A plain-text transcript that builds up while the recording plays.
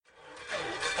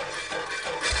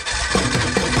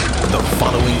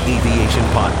following aviation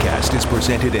podcast is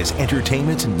presented as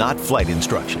entertainment, not flight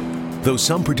instruction. Though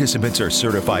some participants are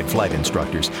certified flight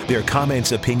instructors, their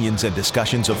comments, opinions, and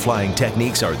discussions of flying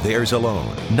techniques are theirs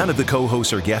alone. None of the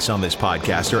co-hosts or guests on this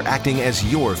podcast are acting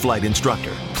as your flight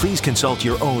instructor. Please consult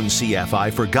your own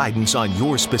CFI for guidance on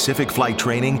your specific flight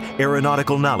training,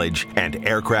 aeronautical knowledge, and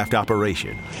aircraft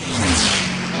operation.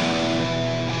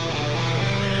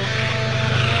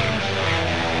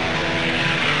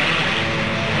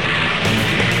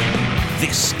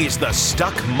 This is the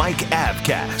Stuck Mike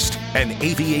Avcast, an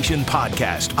aviation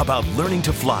podcast about learning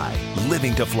to fly,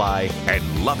 living to fly,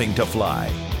 and loving to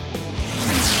fly.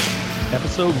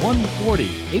 Episode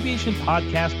 140, aviation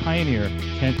podcast pioneer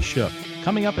Kent Shook.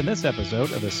 Coming up in this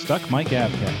episode of the Stuck Mike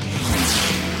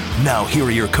Avcast. Now here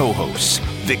are your co-hosts,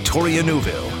 Victoria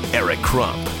Neuville, Eric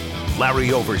Crump,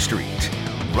 Larry Overstreet,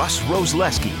 Russ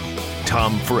Rosleski,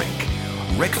 Tom Frick,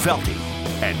 Rick Felty,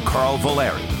 and Carl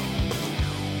Valeri.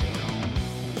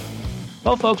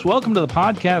 Well, folks, welcome to the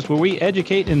podcast where we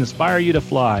educate and inspire you to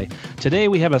fly. Today,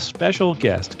 we have a special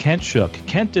guest, Kent Shook.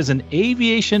 Kent is an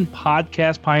aviation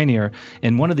podcast pioneer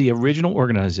and one of the original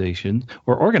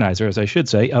organizers, I should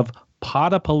say, of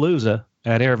Podapalooza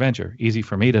at AirVenture. Easy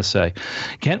for me to say.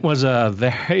 Kent has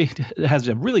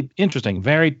a really interesting,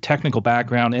 very technical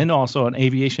background and also an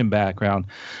aviation background,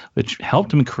 which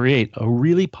helped him create a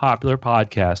really popular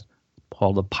podcast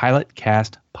called the Pilot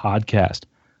Cast Podcast.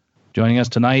 Joining us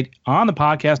tonight on the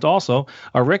podcast also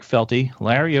are Rick Felty,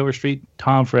 Larry Overstreet,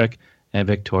 Tom Frick, and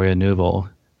Victoria Neuville.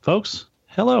 Folks,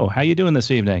 hello. How you doing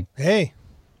this evening? Hey.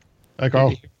 Hi,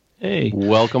 Carl. Hey.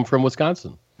 Welcome from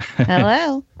Wisconsin.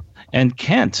 Hello. And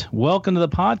Kent, welcome to the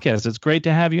podcast. It's great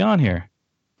to have you on here.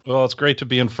 Well, it's great to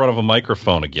be in front of a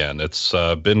microphone again. It's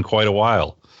been quite a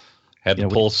while. Had to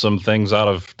pull some things out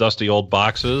of dusty old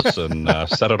boxes and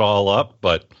set it all up,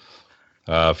 but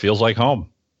feels like home.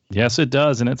 Yes, it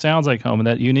does, and it sounds like home. And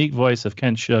that unique voice of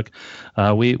Kent Shook,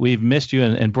 we've missed you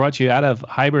and brought you out of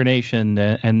hibernation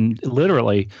and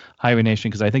literally hibernation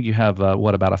because I think you have,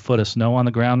 about a foot of snow on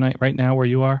the ground right now where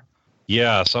you are?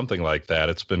 Yeah, something like that.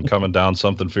 It's been coming down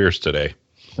something fierce today.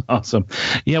 Awesome.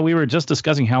 Yeah, we were just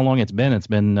discussing how long it's been. It's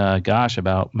been,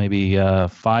 about maybe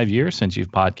 5 years since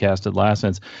you've podcasted last.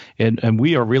 And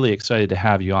we are really excited to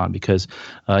have you on because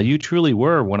you truly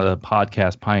were one of the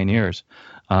podcast pioneers.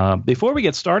 Before we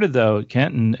get started, though,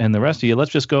 Kent and the rest of you,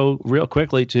 let's just go real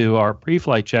quickly to our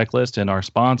pre-flight checklist and our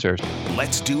sponsors.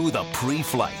 Let's do the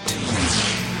pre-flight.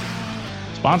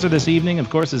 Sponsor this evening, of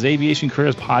course, is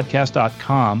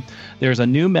aviationcareerspodcast.com. There's a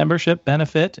new membership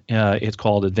benefit. It's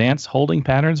called Advanced Holding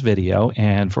Patterns Video.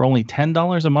 And for only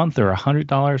 $10 a month or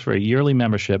 $100 for a yearly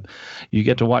membership, you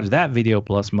get to watch that video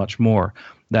plus much more.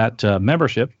 That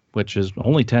membership, which is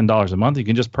only $10 a month. You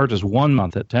can just purchase 1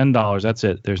 month at $10. That's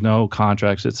it. There's no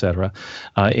contracts, etc.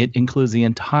 It includes the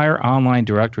entire online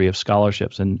directory of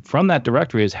scholarships. And from that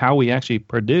directory is how we actually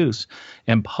produce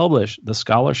and publish the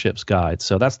scholarships guide.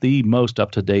 So that's the most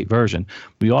up-to-date version.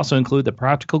 We also include the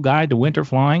practical guide to winter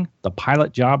flying, the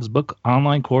Pilot Jobs Book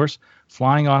online course,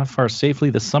 Flying Off Our Safely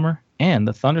this Summer, and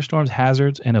the thunderstorms,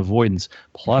 hazards, and avoidance,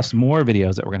 plus more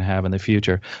videos that we're going to have in the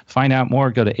future. Find out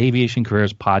more, go to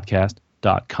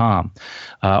aviationcareerspodcast.com.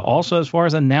 Also, as far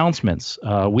as announcements,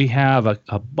 we have a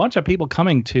bunch of people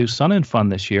coming to Sun and Fun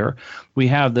this year. We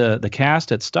have the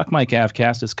cast at Stuck Mike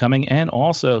Avcast is coming, and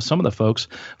also some of the folks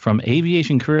from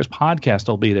Aviation Careers Podcast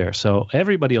will be there. So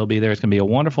everybody will be there. It's going to be a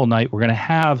wonderful night. We're going to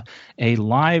have a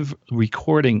live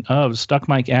recording of Stuck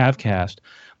Mike Avcast.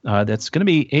 That's going to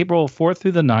be April 4th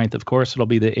through the 9th. Of course, it'll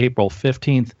be the April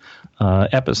 15th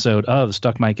episode of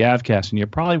Stuck Mike Avcast. And you're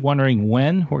probably wondering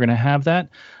when we're going to have that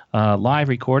live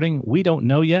recording. We don't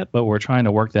know yet, but we're trying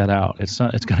to work that out. It's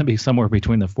going to be somewhere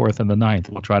between the 4th and the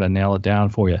 9th. We'll try to nail it down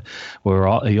for you.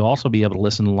 You'll also be able to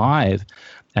listen live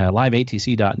at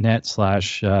liveatc.net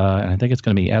 / and I think it's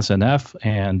going to be SNF,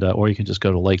 and or you can just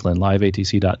go to Lakeland,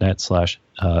 liveatc.net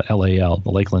 / LAL,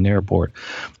 the Lakeland Airport.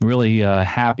 I'm really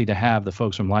happy to have the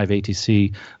folks from Live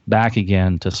ATC back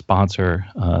again to sponsor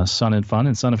Sun and Fun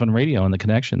and Sun and Fun Radio and the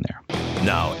connection there.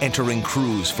 Now entering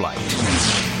cruise flight.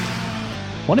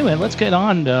 Well, anyway, let's get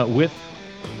on with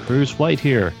cruise flight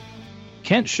here.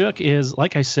 Kent Shook is,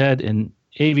 like I said, an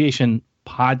aviation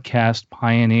podcast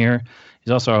pioneer.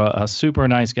 He's also a super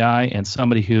nice guy and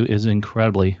somebody who is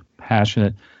incredibly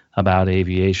passionate about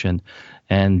aviation.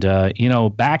 And,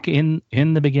 back in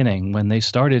the beginning when they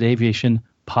started aviation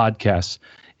podcasts,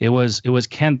 it was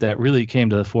Kent that really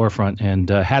came to the forefront and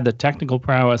had the technical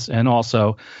prowess and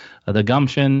also the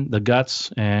gumption, the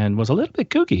guts, and was a little bit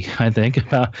kooky, I think,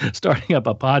 about starting up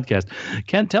a podcast.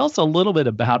 Ken, tell us a little bit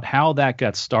about how that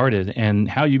got started and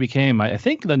how you became, I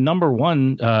think, the number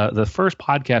one, the first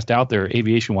podcast out there,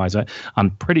 aviation-wise.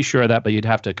 I'm pretty sure of that, but you'd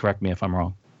have to correct me if I'm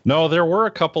wrong. No, there were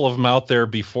a couple of them out there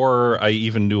before I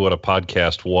even knew what a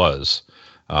podcast was.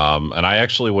 And I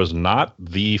actually was not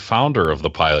the founder of the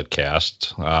Pilot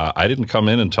Cast. I didn't come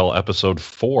in until episode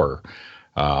 4.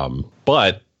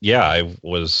 But yeah, I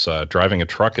was driving a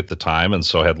truck at the time, and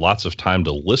so I had lots of time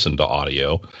to listen to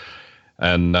audio.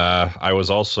 And I was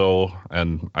also,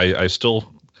 and I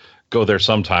still go there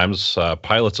sometimes,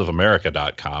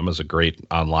 pilotsofamerica.com is a great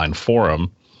online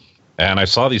forum. And I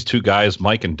saw these two guys,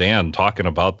 Mike and Dan, talking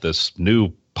about this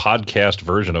new podcast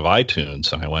version of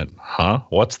iTunes. And I went,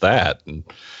 what's that? And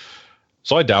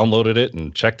so I downloaded it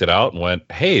and checked it out and went,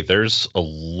 hey, there's a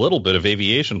little bit of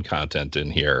aviation content in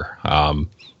here.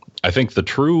 I think the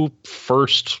true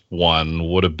first one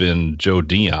would have been Joe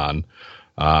Dion.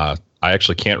 I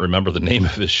actually can't remember the name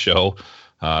of his show.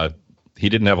 He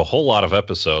didn't have a whole lot of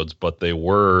episodes, but they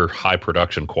were high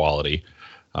production quality.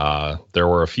 There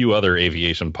were a few other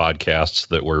aviation podcasts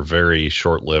that were very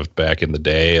short-lived back in the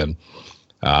day and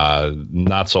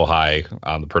not so high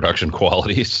on the production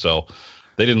quality. So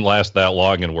they didn't last that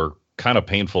long and were kind of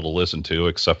painful to listen to,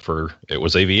 except for it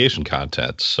was aviation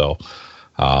content. So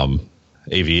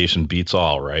aviation beats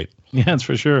all, right? Yeah, that's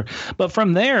for sure. But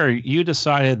from there, you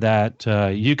decided that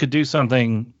you could do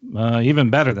something even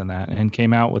better than that, and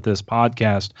came out with this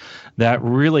podcast that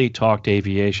really talked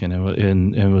aviation,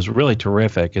 and it was really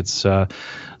terrific. It's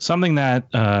something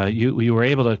that you were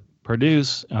able to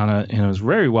produce and it was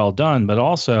very well done, but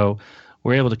also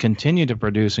we're able to continue to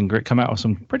produce and come out with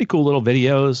some pretty cool little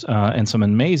videos and some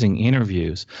amazing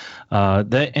interviews.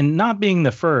 And not being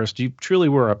the first, you truly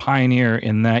were a pioneer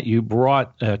in that you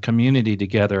brought a community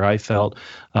together. I felt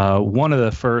one of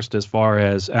the first as far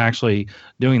as actually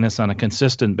doing this on a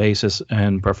consistent basis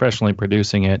and professionally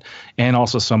producing it, and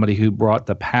also somebody who brought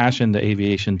the passion to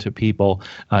aviation to people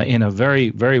in a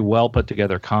very, very well put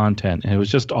together content. And it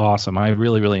was just awesome. I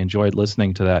really, really enjoyed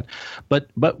listening to that. But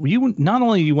you not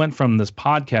only you went from this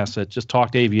podcast that just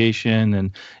talked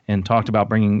aviation and talked about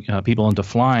bringing people into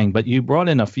flying, but you brought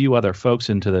in a few other folks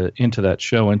into that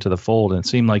show, into the fold, and it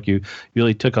seemed like you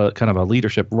really took a kind of a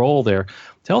leadership role there.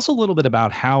 Tell us a little bit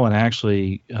about how it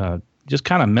actually just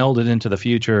kind of melded into the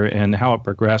future and how it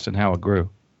progressed and how it grew.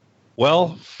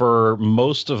 Well, for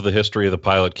most of the history of the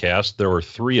Pilot Cast, there were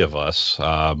 3 of us,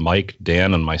 Mike,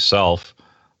 Dan, and myself.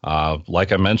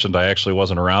 Like I mentioned, I actually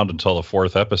wasn't around until the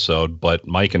 4th episode, but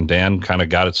Mike and Dan kind of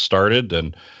got it started,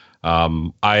 and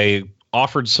I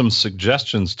offered some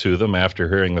suggestions to them after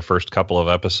hearing the first couple of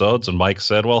episodes, and Mike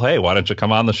said, well, hey, why don't you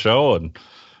come on the show? And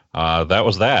that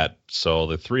was that. So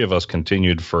the 3 of us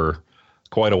continued for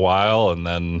quite a while, and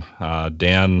then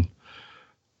Dan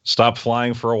stopped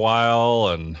flying for a while,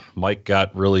 and Mike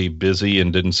got really busy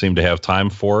and didn't seem to have time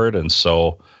for it, and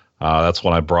so that's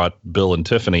when I brought Bill and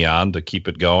Tiffany on to keep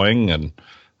it going, and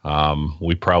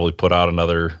we probably put out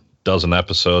another dozen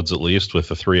episodes at least with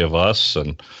the 3 of us,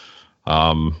 and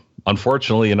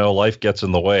unfortunately, life gets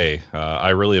in the way. I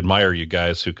really admire you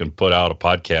guys who can put out a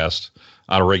podcast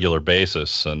on a regular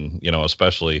basis, and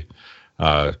especially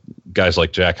guys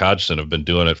like Jack Hodgson have been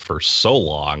doing it for so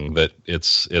long that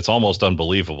it's almost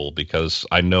unbelievable, because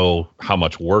I know how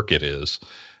much work it is,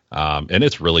 and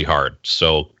it's really hard.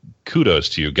 So kudos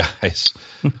to you guys.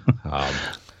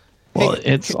 Well,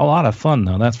 it's a lot of fun,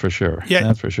 though. That's for sure. Yeah,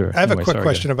 that's for sure. I have a quick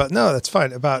question about. No, that's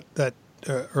fine. About that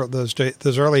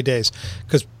those early days,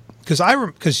 because I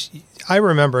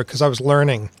remember, because I was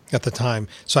learning at the time,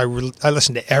 so I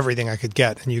listened to everything I could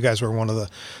get, and you guys were one of the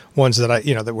ones that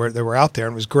that were out there,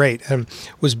 and it was great. And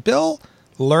was Bill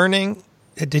learning?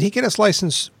 Did he get his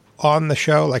license on the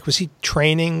show? Like, was he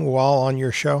training while on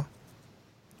your show,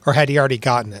 or had he already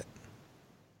gotten it?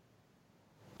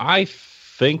 I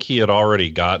think he had already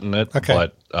gotten it, okay.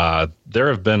 But there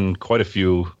have been quite a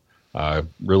few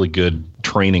really good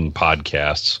training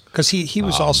podcasts, because he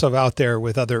was also out there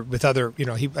with other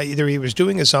he either he was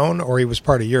doing his own or he was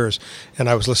part of yours, and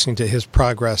I was listening to his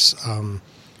progress,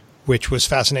 which was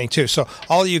fascinating too. So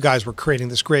all of you guys were creating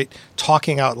this great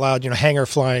talking out loud, hangar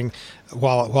flying,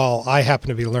 while I happened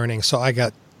to be learning. So I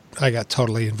got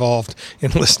totally involved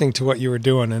in listening to what you were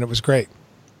doing, and it was great.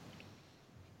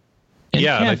 And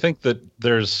I think that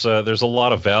there's a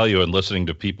lot of value in listening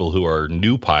to people who are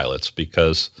new pilots,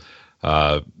 because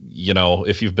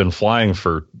if you've been flying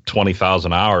for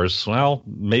 20,000 hours, well,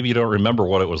 maybe you don't remember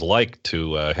what it was like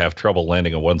to have trouble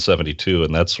landing a 172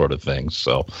 and that sort of thing.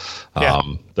 So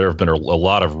there have been a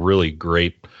lot of really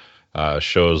great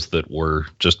shows that were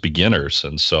just beginners.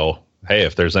 And so, hey,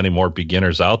 if there's any more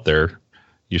beginners out there,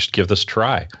 you should give this a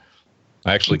try.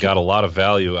 I actually got a lot of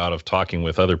value out of talking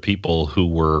with other people who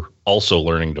were also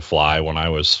learning to fly when I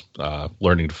was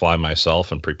learning to fly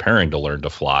myself and preparing to learn to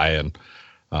fly. And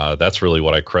that's really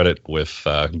what I credit with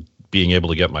being able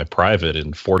to get my private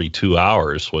in 42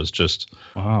 hours was just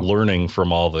learning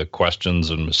from all the questions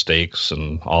and mistakes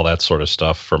and all that sort of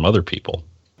stuff from other people.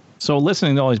 So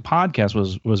listening to all these podcasts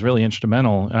was really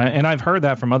instrumental. And I've heard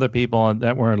that from other people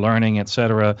that were learning, et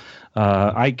cetera.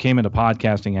 I came into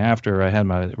podcasting after I had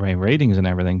my ratings and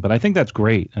everything, but I think that's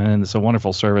great. And it's a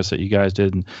wonderful service that you guys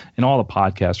did. And all the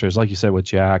podcasters, like you said, with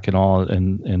Jack and all,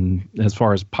 and as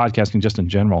far as podcasting just in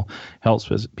general, helps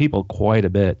people quite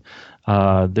a bit.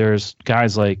 There's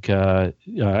guys like, as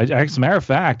a matter of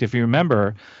fact, if you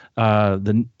remember,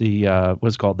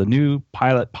 what's called the new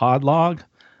Pilot Podlog,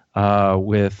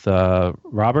 with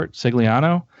Robert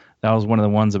Sigliano. That was one of the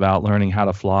ones about learning how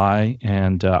to fly.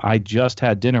 And I just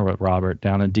had dinner with Robert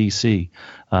down in D.C.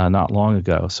 Not long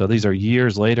ago. So these are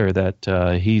years later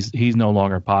that he's no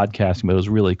longer podcasting, but it was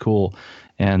really cool.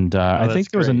 And I think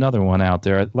there was another one out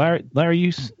there.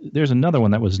 Larry, there's another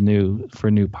one that was new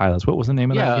for new pilots. What was the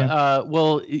name of that again?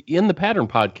 Well, in the Pattern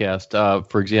podcast,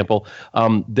 for example,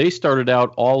 they started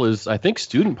out all as, I think,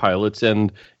 student pilots,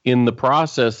 and in the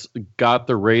process got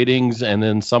the ratings, and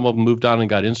then some of them moved on and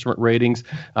got instrument ratings,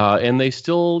 and they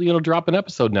still, drop an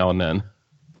episode now and then.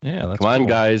 Yeah, that's Come on,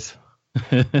 guys.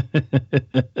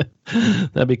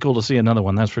 That'd be cool to see another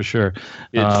one, that's for sure.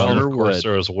 Of course,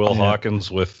 there was Will Hawkins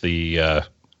with the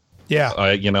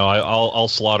I'll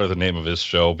slaughter the name of his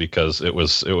show because it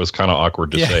was kind of awkward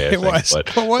to say. I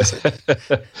think, what was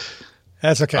it?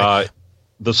 That's okay.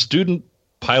 The Student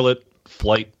Pilot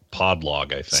Flight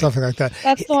Podlog, I think, something like that.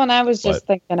 That's the one I was just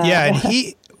thinking of. Yeah, and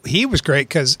he was great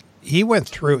because he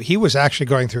was actually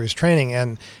going through his training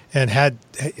and had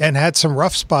some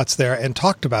rough spots there and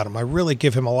talked about them. I really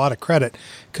give him a lot of credit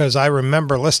because I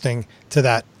remember listening to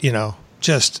that,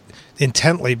 just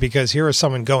intently because here is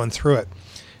someone going through it.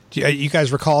 Do you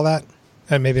guys recall that?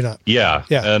 And maybe not. Yeah.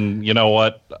 And you know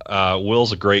what?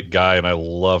 Will's a great guy, and I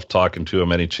love talking to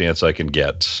him any chance I can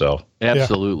get. So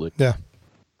absolutely. Yeah.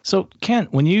 So,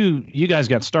 Kent, when you guys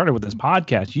got started with this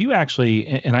podcast, you actually,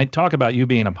 and I talk about you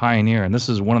being a pioneer, and this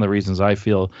is one of the reasons I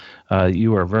feel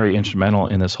you are very instrumental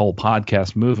in this whole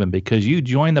podcast movement, because you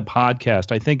joined the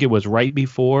podcast, I think it was right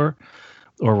before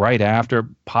or right after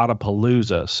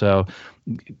Podapalooza. So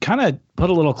kind of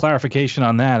put a little clarification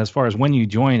on that as far as when you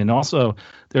joined. And also,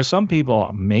 there's some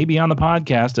people maybe on the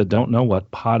podcast that don't know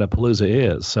what Podapalooza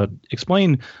is. So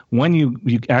explain when you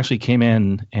actually came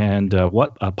in and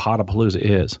what a Podapalooza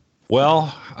is.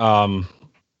 Well,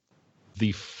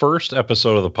 the first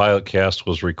episode of the Pilotcast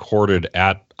was recorded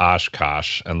at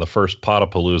Oshkosh, and the first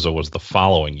Podapalooza was the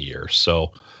following year.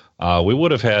 So we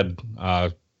would have had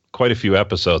quite a few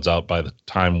episodes out by the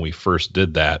time we first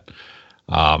did that.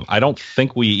 I don't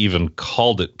think we even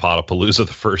called it Podapalooza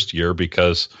the first year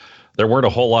because there weren't a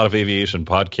whole lot of aviation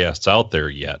podcasts out there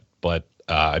yet. But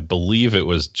I believe it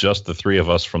was just the three of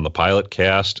us from the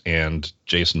Pilotcast and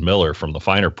Jason Miller from the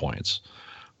Finer Points,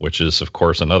 which is, of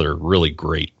course, another really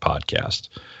great podcast.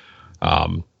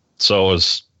 So it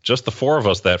was just the four of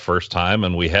us that first time,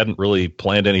 and we hadn't really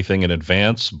planned anything in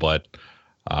advance, but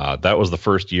that was the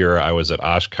first year I was at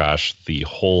Oshkosh the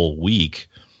whole week.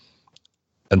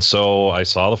 And so I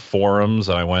saw the forums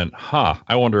and I went,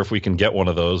 I wonder if we can get one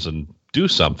of those and do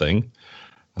something.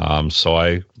 So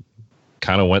I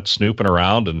kind of went snooping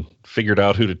around and figured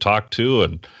out who to talk to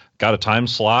and got a time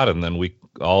slot. And then we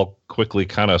all quickly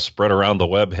kind of spread around the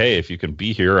web. Hey, if you can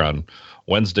be here on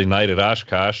Wednesday night at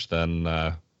Oshkosh, then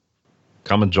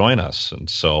come and join us. And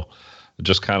so it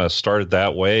just kind of started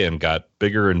that way and got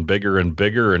bigger and bigger and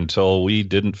bigger until we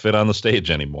didn't fit on the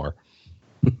stage anymore.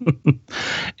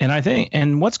 And I think,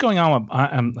 and what's going on with,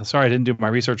 I'm sorry I didn't do my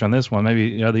research on this one.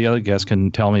 Maybe the other guests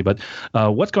can tell me, but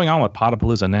what's going on with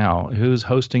Podapalooza now? Who's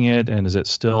hosting it, and is it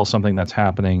still something that's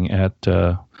happening at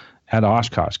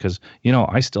Oshkosh? Because,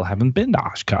 I still haven't been to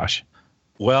Oshkosh.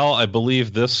 Well, I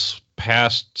believe this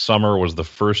past summer was the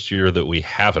first year that we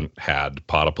haven't had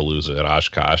Podapalooza at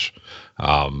Oshkosh.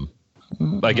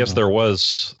 I guess there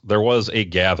was a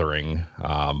gathering,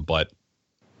 but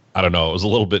I don't know. It was a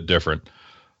little bit different.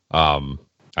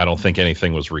 I don't think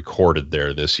anything was recorded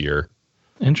there this year.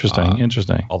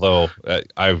 Interesting. Although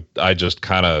I just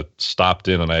kind of stopped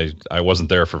in and I wasn't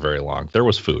there for very long. There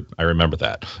was food. I remember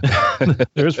that.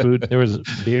 There was food. There was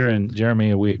beer and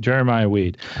Jeremiah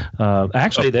Weed.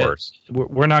 Actually,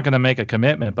 we're not going to make a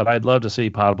commitment, but I'd love to see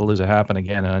Podapalooza happen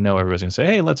again. And I know everybody's going to say,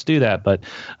 hey, let's do that. But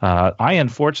I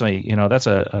unfortunately, that's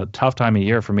a tough time of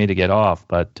year for me to get off.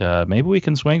 But maybe we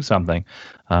can swing something.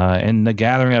 And the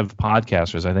gathering of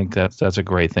podcasters, I think that's a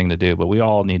great thing to do. But we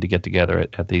all need to get together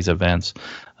at these events.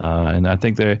 And I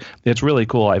think it's really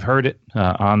cool. I've heard it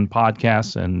on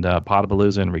podcasts and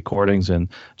Podapalooza and recordings, and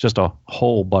just a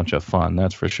whole bunch of fun,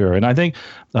 that's for sure. And I think,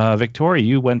 Victoria,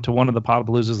 you went to one of the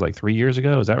Podapaloozas like 3 years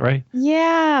ago. Is that right?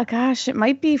 Yeah, gosh, it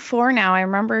might be 4 now. I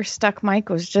remember Stuck Mike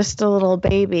was just a little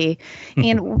baby.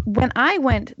 And when I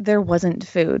went, there wasn't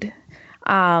food.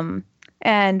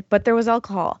 But there was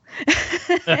alcohol.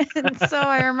 And so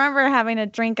I remember having a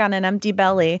drink on an empty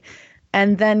belly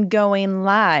and then going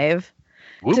live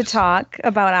to talk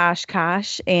about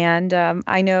Oshkosh. And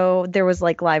I know there was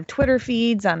like live Twitter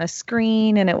feeds on a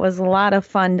screen, and it was a lot of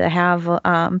fun to have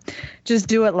just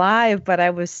do it live. But I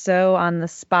was so on the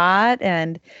spot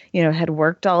and, had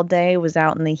worked all day, was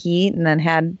out in the heat, and then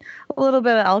had a little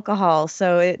bit of alcohol.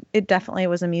 So it definitely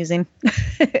was amusing.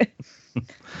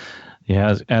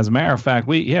 Yeah, as a matter of fact,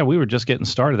 we were just getting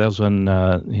started. That was when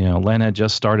Len had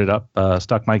just started up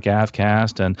Stuck Mike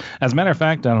AvCast, and as a matter of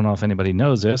fact, I don't know if anybody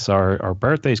knows this, our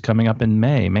birthday's coming up in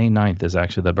May. May 9th is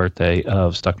actually the birthday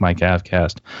of Stuck Mike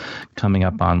AvCast, coming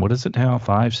up on, what is it now?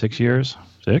 5, 6 years?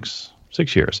 6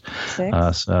 years.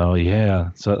 6. So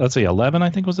let's see, 11. I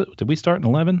think was it? Did we start in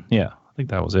 11? Yeah. I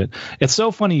think that was it. It's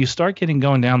so funny. You start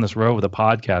going down this road with a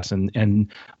podcast,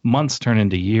 and months turn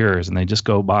into years, and they just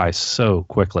go by so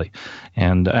quickly.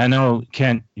 And I know,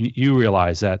 Kent, you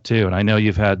realize that too. And I know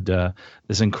you've had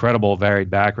this incredible varied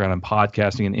background in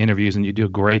podcasting and interviews, and you do a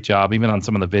great job, even on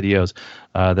some of the videos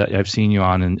that I've seen you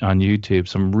on YouTube.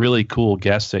 Some really cool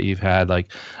guests that you've had.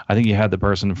 Like, I think you had the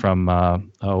person from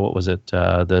what was it?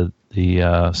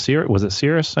 Was it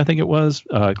Cirrus? I think it was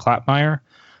Klapmeyer.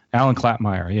 Alan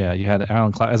Klapmeyer. Yeah, you had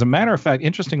Alan Klapmeyer. As a matter of fact,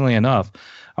 interestingly enough,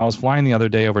 I was flying the other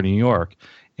day over to New York,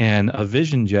 and a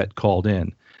Vision Jet called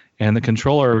in. And the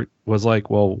controller was like,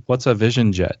 well, what's a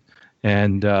Vision Jet?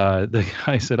 And the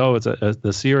guy said, oh, it's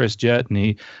the Cirrus jet. And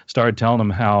he started telling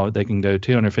them how they can go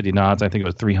 250 knots. I think it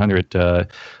was 300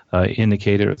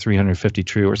 indicated or 350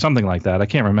 true or something like that. I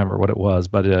can't remember what it was,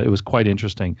 but it was quite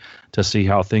interesting to see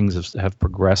how things have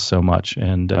progressed so much.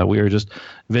 And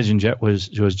Vision Jet was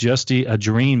just a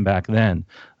dream back then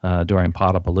during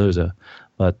Podapalooza.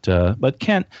 But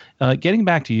Kent, getting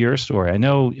back to your story, I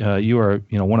know you are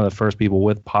one of the first people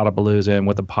with Podapalooza and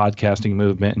with the podcasting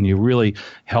movement, and you really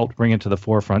helped bring it to the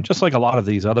forefront, just like a lot of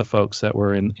these other folks that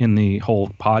were in the whole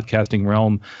podcasting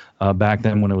realm back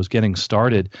then when it was getting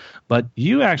started. But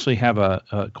you actually have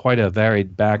quite a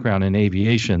varied background in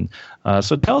aviation.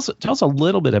 So tell us a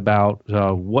little bit about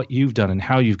what you've done and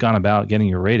how you've gone about getting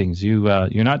your ratings.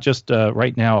 You're not just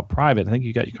right now a private. I think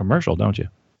you got your commercial, don't you?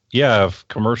 Yeah,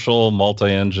 commercial,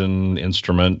 multi-engine,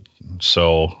 instrument.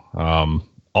 So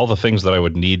all the things that I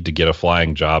would need to get a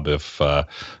flying job if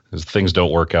things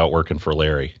don't work out working for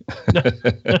Larry.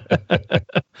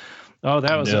 Oh,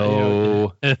 that was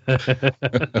no.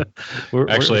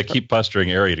 Actually, I keep pestering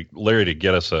Larry to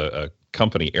get us a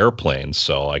company airplane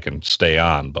so I can stay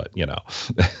on, but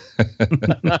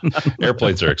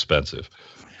airplanes are expensive.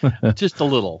 Just a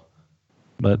little.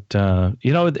 But,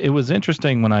 it was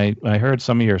interesting when I heard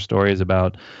some of your stories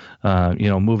about,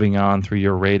 moving on through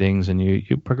your ratings, and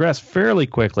you progressed fairly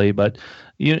quickly, but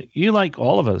you like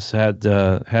all of us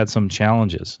had some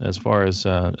challenges as far as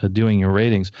doing your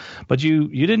ratings, but you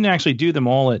didn't actually do them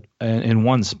all in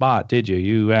one spot, did you?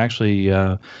 You actually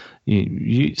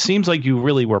you seems like you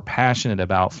really were passionate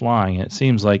about flying. It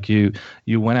seems like you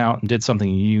went out and did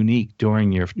something unique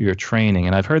during your training,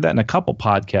 and I've heard that in a couple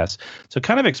podcasts. So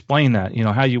kind of explain that,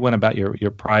 how you went about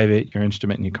your private, your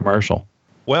instrument, and your commercial.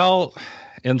 Well,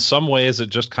 in some ways, it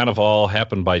just kind of all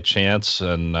happened by chance,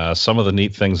 and some of the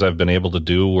neat things I've been able to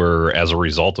do were as a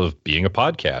result of being a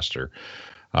podcaster.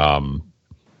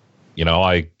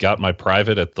 I got my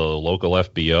private at the local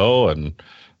FBO, and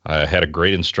I had a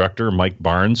great instructor, Mike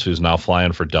Barnes, who's now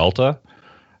flying for Delta.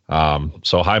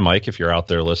 So hi, Mike, if you're out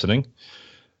there listening.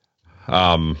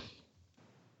 Kind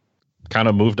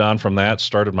of moved on from that,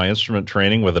 started my instrument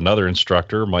training with another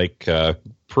instructor. Mike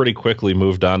pretty quickly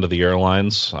moved on to the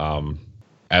airlines,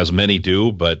 as many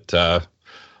do, but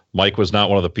Mike was not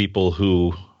one of the people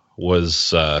who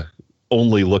was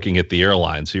only looking at the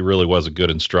airlines. He really was a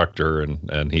good instructor,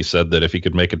 and he said that if he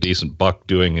could make a decent buck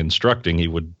doing instructing, he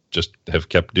would just have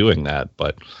kept doing that.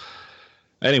 But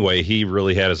Anyway, he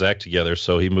really had his act together,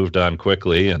 so he moved on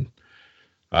quickly, and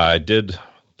I did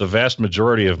the vast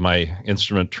majority of my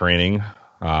instrument training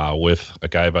with a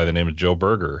guy by the name of Joe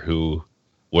Berger, who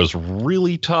was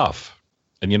really tough.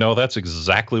 And, that's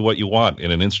exactly what you want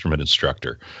in an instrument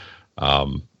instructor.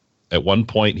 At one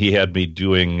point, he had me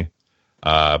doing,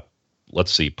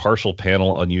 partial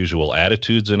panel unusual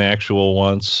attitudes in actual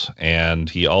once, and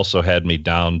he also had me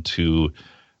down to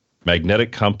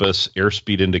magnetic compass,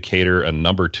 airspeed indicator, and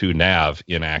number 2 nav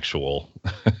in actual.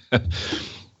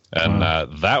 And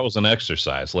that was an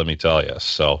exercise, let me tell you.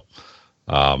 So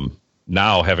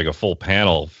now having a full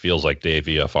panel feels like day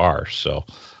VFR. So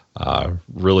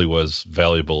really was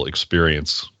valuable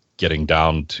experience getting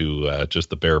down to just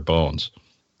the bare bones.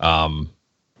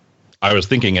 I was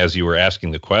thinking as you were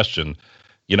asking the question,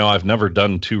 I've never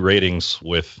done 2 ratings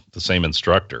with the same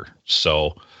instructor.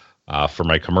 So for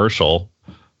my commercial,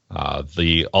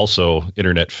 the also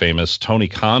internet famous Tony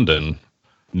Condon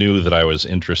knew that I was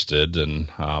interested, and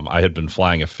I had been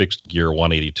flying a fixed gear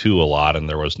 182 a lot, and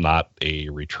there was not a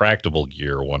retractable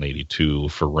gear 182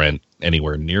 for rent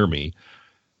anywhere near me.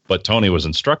 But Tony was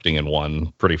instructing in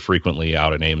one pretty frequently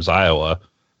out in Ames, Iowa,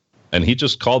 and he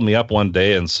just called me up one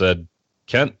day and said,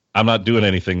 "Kent, I'm not doing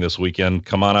anything this weekend.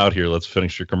 Come on out here. Let's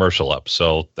finish your commercial up."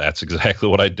 So that's exactly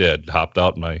what I did. Hopped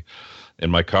out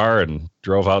in my car and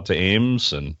drove out to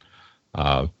Ames and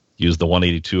used the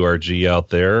 182 RG out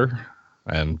there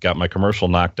and got my commercial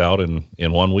knocked out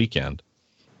in one weekend.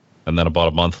 And then about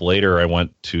a month later, I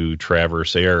went to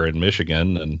Traverse Air in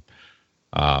Michigan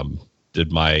and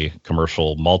did my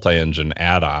commercial multi-engine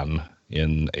add-on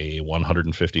in a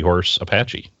 150-horse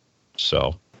Apache.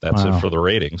 So that's it for the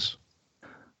ratings.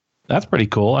 That's pretty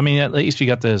cool. I mean, at least you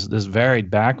got this varied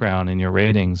background in your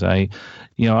ratings. I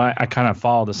kind of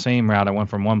followed the same route. I went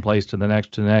from one place to the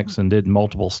next and did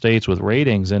multiple states with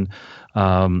ratings. And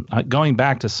going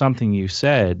back to something you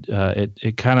said,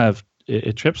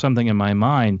 it tripped something in my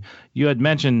mind. You had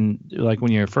mentioned, like,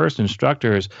 when your first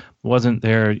instructors wasn't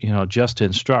there, just to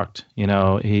instruct,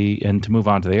 and to move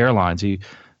on to the airlines.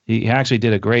 He actually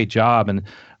did a great job. And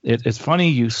it's funny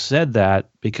you said that,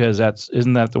 because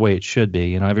isn't that the way it should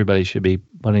be? Everybody should be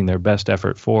putting their best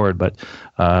effort forward, but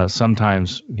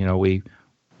sometimes, we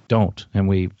don't. And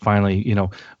we finally,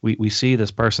 we see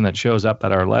this person that shows up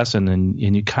at our lesson, and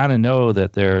you kind of know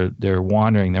that they're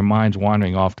wandering, their mind's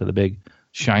wandering off to the big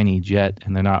shiny jet,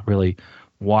 and they're not really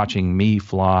watching me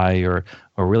fly or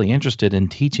really interested in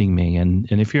teaching me. And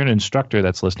if you're an instructor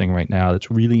that's listening right now,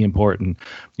 that's really important.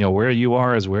 Where you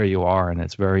are is where you are, and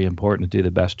it's very important to do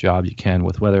the best job you can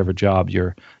with whatever job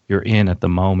you're in at the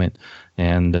moment.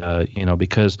 And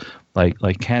because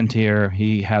like Kent here,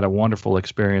 he had a wonderful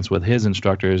experience with his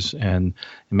instructors and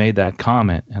made that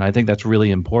comment. And I think that's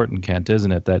really important, Kent,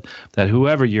 isn't it? That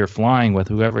whoever you're flying with,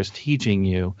 whoever's teaching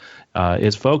you,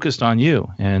 is focused on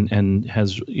you and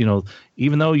has,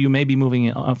 even though you may be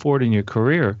moving forward in your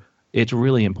career, it's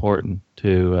really important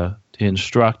to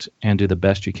instruct and do the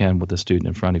best you can with the student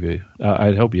in front of you.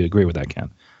 I hope you agree with that,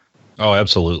 Kent. Oh,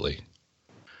 absolutely.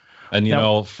 And,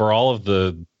 for all of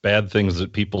the bad things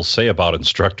that people say about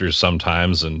instructors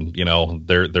sometimes, and,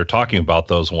 they're talking about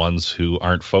those ones who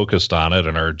aren't focused on it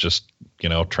and are just,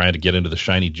 trying to get into the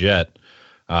shiny jet.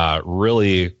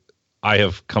 Really, I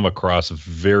have come across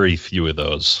very few of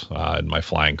those in my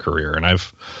flying career. And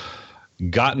I've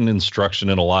gotten instruction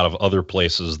in a lot of other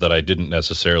places that I didn't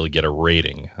necessarily get a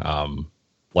rating.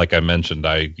 Like I mentioned,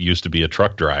 I used to be a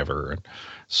truck driver. And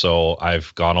so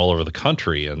I've gone all over the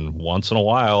country, and once in a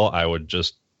while I would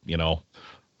just,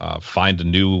 find a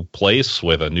new place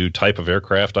with a new type of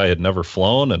aircraft I had never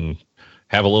flown and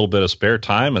have a little bit of spare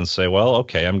time and say, well,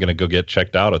 okay, I'm going to go get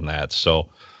checked out on that. So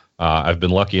I've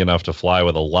been lucky enough to fly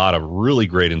with a lot of really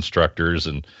great instructors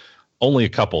and only a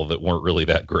couple that weren't really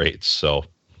that great. So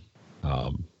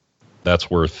that's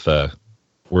worth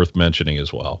mentioning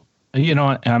as well.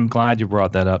 I'm glad you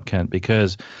brought that up, Kent,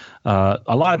 because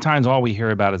a lot of times all we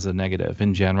hear about is the negative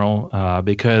in general,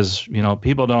 because,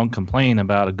 people don't complain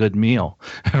about a good meal,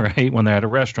 right, when they're at a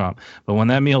restaurant. But when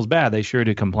that meal's bad, they sure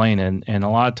do complain. And a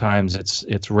lot of times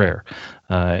it's rare,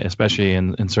 especially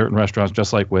in certain restaurants,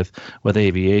 just like with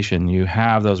aviation. You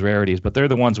have those rarities, but they're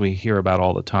the ones we hear about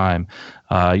all the time.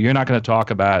 You're not going to talk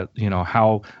about,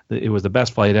 how it was the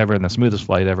best flight ever and the smoothest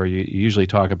flight ever. You usually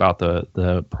talk about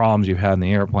the problems you've had in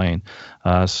the airplane.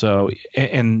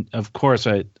 And of course,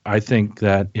 I think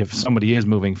that if somebody is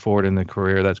moving forward in the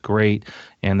career, that's great.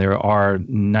 And there are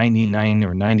 99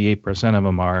 or 98% of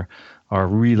them are are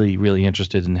really, really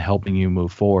interested in helping you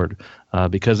move forward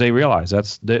because they realize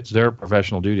that's their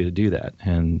professional duty to do that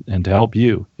and to help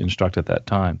you instruct at that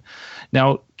time.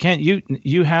 Now, Kent,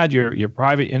 you had your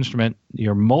private instrument,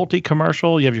 your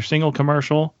multi-commercial, you have your single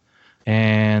commercial,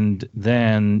 and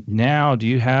then now do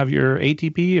you have your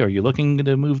ATP? Are you looking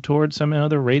to move towards some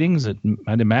other ratings?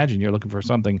 I'd imagine you're looking for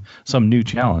some new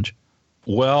challenge.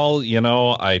 Well,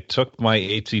 I took my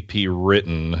ATP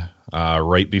written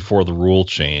right before the rule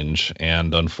change,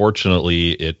 and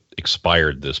unfortunately it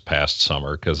expired this past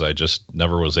summer because I just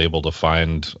never was able to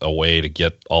find a way to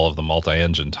get all of the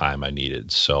multi-engine time I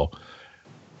needed. So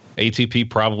ATP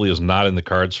probably is not in the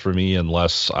cards for me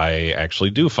unless I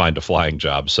actually do find a flying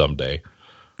job someday.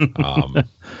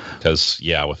 Because,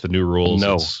 with the new rules,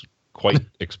 it's quite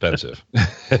expensive.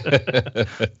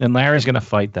 And Larry's going to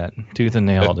fight that tooth and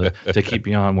nail to keep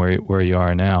you on where you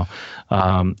are now.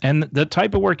 And the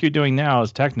type of work you're doing now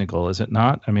is technical, is it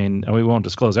not? I mean, we won't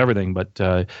disclose everything, but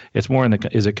it's more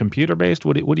is it computer based?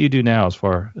 What do you do now as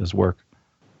far as work?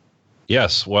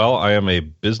 Yes. Well, I am a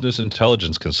business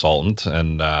intelligence consultant,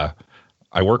 and I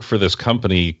work for this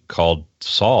company called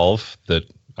Solve that,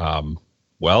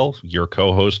 your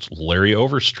co-host Larry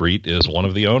Overstreet is one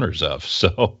of the owners of.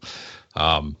 So,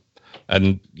 I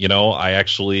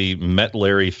actually met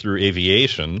Larry through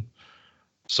aviation.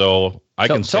 So I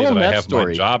can say that I have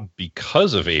my job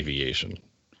because of aviation.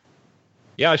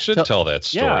 Yeah, I should tell that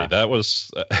story. Yeah. That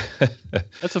was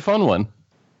that's a fun one.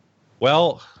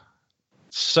 Well,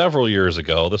 several years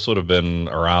ago, this would have been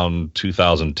around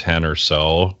 2010 or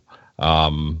so.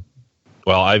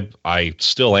 I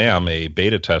still am a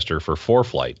beta tester for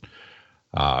ForeFlight.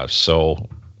 So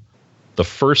the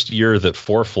first year that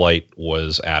ForeFlight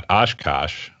was at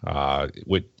Oshkosh, it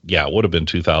would have been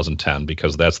 2010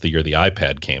 because that's the year the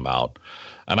iPad came out.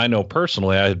 And I know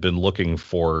personally I had been looking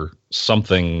for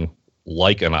something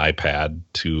like an iPad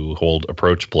to hold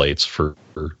approach plates for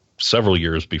several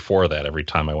years before that, every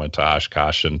time I went to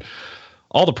Oshkosh. And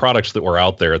all the products that were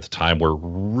out there at the time were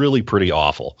really pretty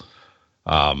awful.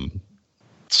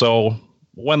 So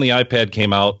when the iPad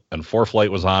came out and ForeFlight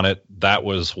was on it, that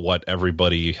was what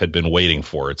everybody had been waiting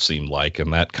for, it seemed like.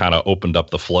 And that kind of opened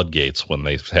up the floodgates when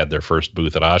they had their first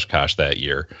booth at Oshkosh that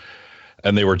year.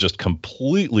 And they were just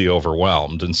completely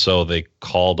overwhelmed. And so they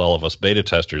called all of us beta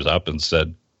testers up and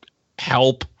said,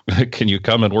 help, can you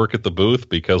come and work at the booth?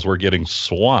 Because we're getting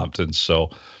swamped. And so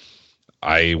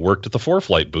I worked at the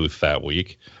ForeFlight booth that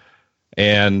week.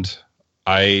 And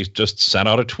I just sent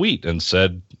out a tweet and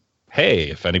said, hey,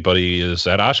 if anybody is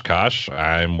at Oshkosh,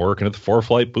 I'm working at the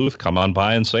ForeFlight booth. Come on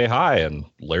by and say hi. And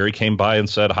Larry came by and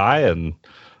said hi. And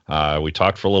we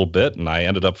talked for a little bit. And I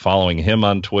ended up following him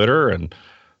on Twitter. And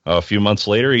a few months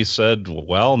later, he said,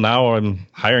 well, now I'm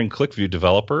hiring ClickView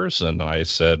developers. And I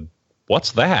said,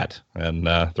 what's that? And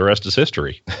the rest is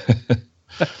history.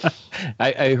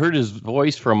 I heard his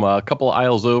voice from a couple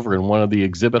aisles over in one of the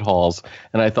exhibit halls.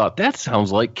 And I thought, that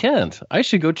sounds like Kent. I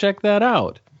should go check that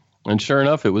out. And sure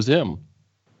enough, it was him.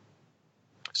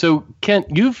 So, Kent,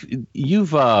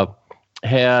 you've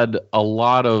had a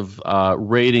lot of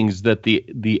ratings that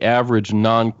the average I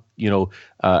don't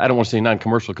want to say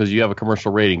non-commercial because you have a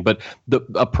commercial rating, but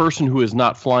a person who is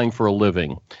not flying for a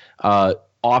living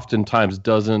oftentimes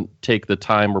doesn't take the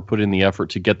time or put in the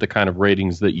effort to get the kind of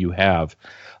ratings that you have.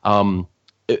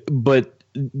 But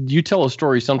you tell a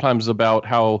story sometimes about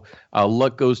how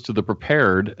luck goes to the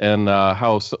prepared and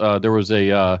how there was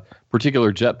a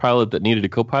particular jet pilot that needed a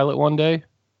co-pilot one day.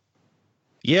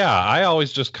 Yeah, I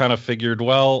always just kind of figured,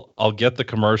 well, I'll get the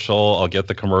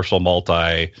commercial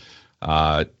multi,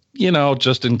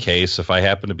 just in case if I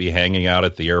happen to be hanging out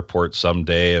at the airport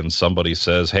someday and somebody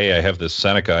says, hey, I have this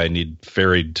Seneca I need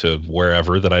ferried to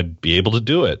wherever, that I'd be able to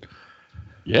do it.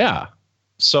 Yeah.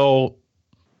 So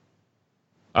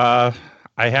I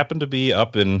happen to be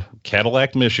up in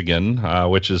Cadillac, Michigan,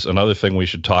 which is another thing we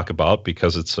should talk about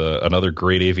because it's another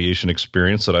great aviation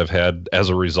experience that I've had as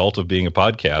a result of being a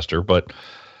podcaster. But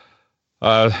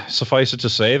suffice it to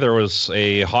say, there was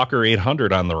a Hawker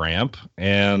 800 on the ramp,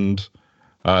 and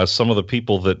some of the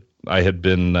people that I had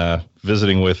been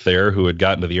visiting with there who had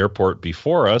gotten to the airport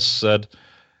before us said,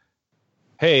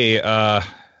 hey,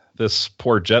 this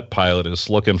poor jet pilot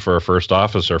is looking for a first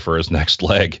officer for his next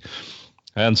leg.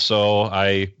 And so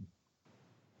I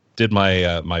did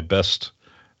my best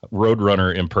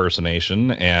Roadrunner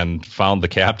impersonation and found the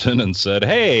captain and said,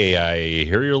 hey, I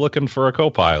hear you're looking for a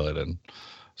co-pilot. And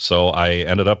so I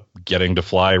ended up getting to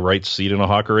fly right seat in a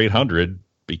Hawker 800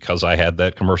 because I had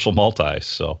that commercial multi.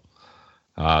 So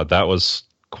that was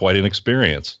quite an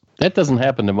experience. That doesn't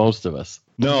happen to most of us.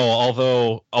 No,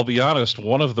 although I'll be honest,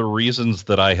 one of the reasons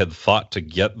that I had thought to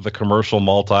get the commercial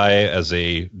multi as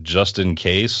a just in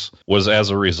case was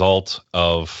as a result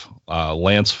of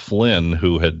Lance Flynn,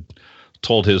 who had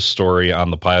told his story on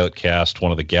the Pilot Cast,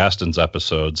 one of the Gaston's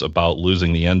episodes, about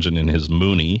losing the engine in his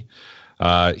Mooney.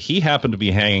 He happened to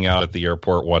be hanging out at the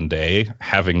airport one day,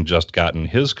 having just gotten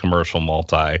his commercial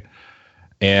multi,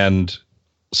 and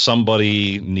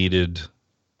somebody needed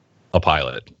a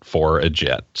pilot for a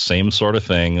jet. Same sort of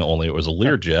thing, only it was a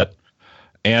Learjet,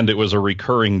 and it was a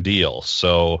recurring deal.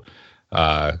 So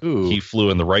he flew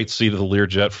in the right seat of the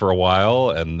Learjet for a while,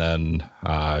 and then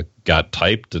got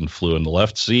typed and flew in the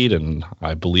left seat, and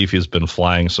I believe he's been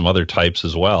flying some other types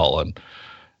as well. And,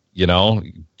 you know,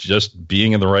 just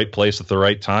being in the right place at the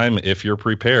right time, if you're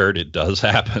prepared, it does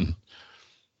happen.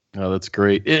 Oh, that's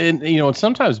great. And you know,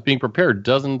 sometimes being prepared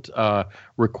doesn't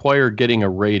require getting a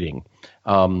rating.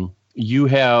 You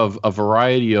have a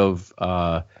variety of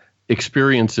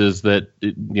experiences that,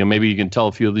 you know, maybe you can tell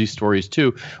a few of these stories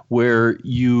too, where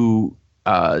you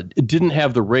didn't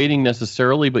have the rating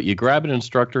necessarily, but you grab an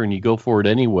instructor and you go for it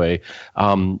anyway.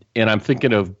 And I'm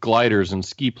thinking of gliders and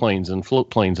ski planes and float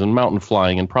planes and mountain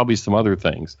flying and probably some other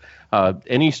things.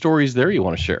 Any stories there you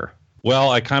want to share?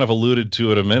 Well, I kind of alluded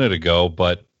to it a minute ago,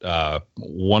 but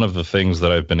one of the things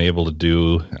that I've been able to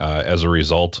do as a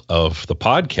result of the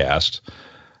podcast,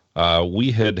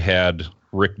 we had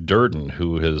Rick Durden,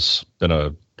 who has been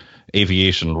a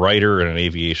aviation writer and an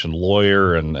aviation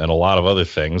lawyer and a lot of other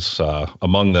things,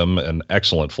 among them an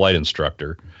excellent flight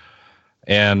instructor.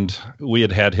 And we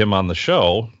had him on the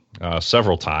show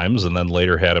several times, and then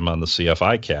later had him on the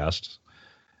CFI cast.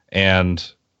 And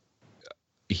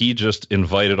he just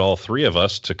invited all three of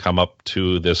us to come up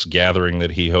to this gathering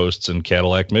that he hosts in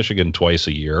Cadillac, Michigan twice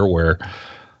a year, where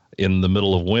in the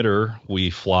middle of winter, we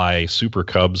fly Super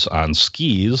Cubs on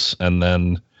skis, and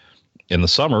then in the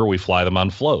summer, we fly them on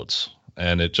floats.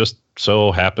 And it just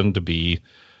so happened to be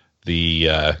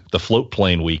the float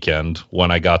plane weekend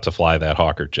when I got to fly that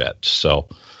Hawker jet. So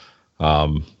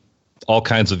all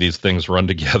kinds of these things run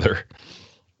together.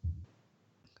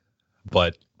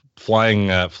 But flying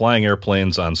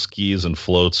airplanes on skis and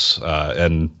floats,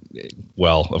 and,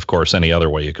 well, of course, any other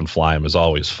way you can fly them is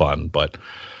always fun. But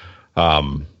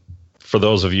for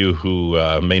those of you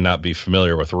who may not be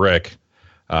familiar with Rick,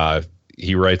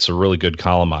 he writes a really good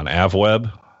column on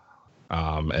AvWeb,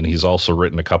 and he's also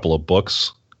written a couple of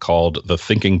books called The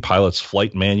Thinking Pilot's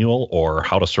Flight Manual, or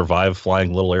How to Survive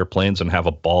Flying Little Airplanes and Have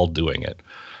a Ball Doing It.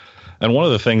 And one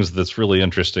of the things that's really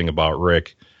interesting about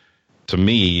Rick, to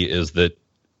me, is that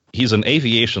he's an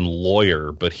aviation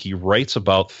lawyer, but he writes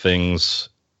about things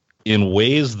in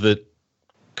ways that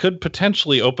could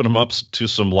potentially open him up to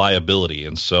some liability.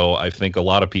 And so I think a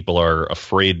lot of people are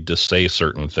afraid to say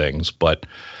certain things. But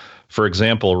for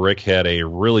example, Rick had a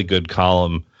really good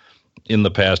column in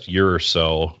the past year or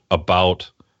so about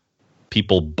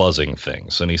people buzzing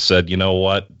things. And he said, you know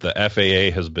what? The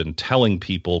FAA has been telling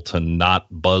people to not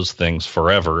buzz things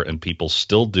forever, and people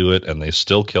still do it, and they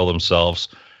still kill themselves.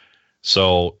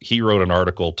 So he wrote an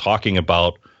article talking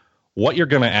about what you're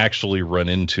going to actually run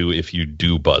into if you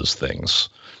do buzz things.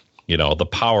 You know, the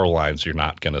power lines you're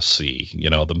not going to see, you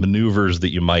know, the maneuvers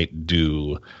that you might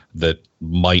do that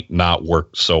might not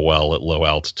work so well at low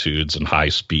altitudes and high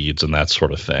speeds and that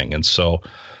sort of thing. And so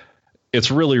it's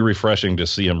really refreshing to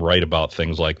see him write about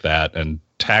things like that and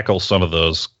tackle some of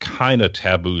those kind of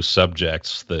taboo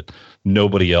subjects that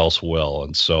nobody else will.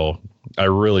 And so I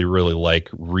really, really like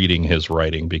reading his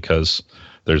writing because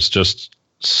there's just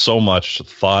so much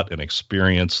thought and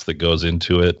experience that goes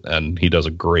into it, and he does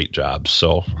a great job.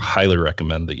 So highly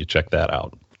recommend that you check that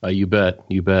out. You bet.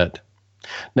 You bet.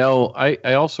 Now, I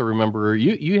also remember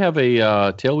you have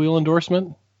a tailwheel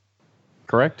endorsement,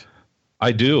 correct?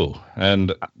 I do.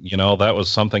 And, you know, that was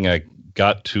something I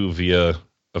got to via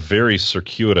a very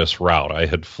circuitous route. I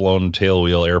had flown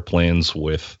tailwheel airplanes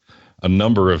with a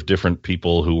number of different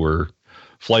people who were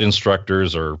flight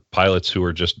instructors or pilots who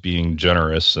were just being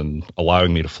generous and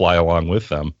allowing me to fly along with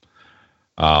them.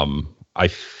 I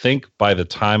think by the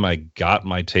time I got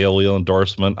my tailwheel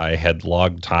endorsement, I had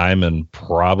logged time in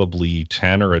probably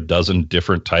 10 or a dozen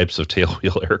different types of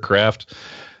tailwheel aircraft,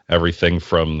 everything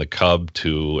from the Cub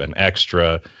to an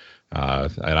Extra.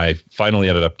 And I finally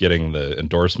ended up getting the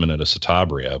endorsement at a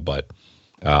Citabria, but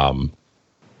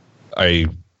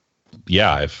I've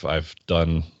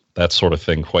done that sort of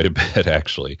thing quite a bit,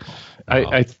 actually.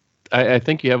 I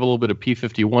think you have a little bit of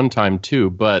P-51 time too,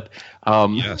 but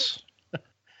yes.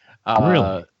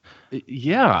 Really?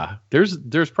 Yeah,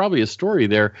 there's probably a story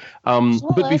there.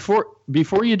 But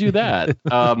before you do that,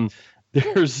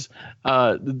 There's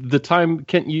the time,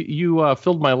 Kent, you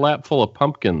filled my lap full of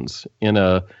pumpkins in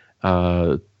a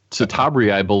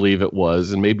Citabria, I believe it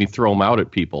was, and made me throw them out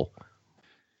at people.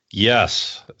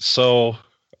 Yes. So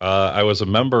I was a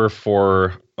member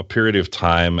for a period of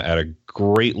time at a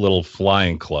great little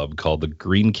flying club called the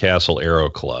Greencastle Aero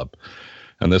Club.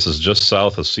 And this is just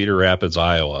south of Cedar Rapids,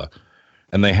 Iowa.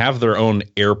 And they have their own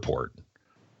airport.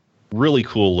 Really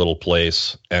cool little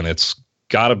place. And it's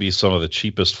got to be some of the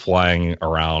cheapest flying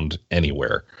around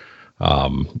anywhere.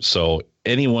 So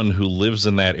anyone who lives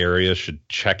in that area should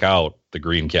check out the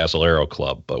Greencastle Aero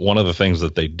Club. But one of the things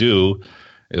that they do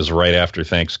is right after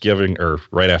Thanksgiving, or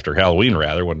right after Halloween,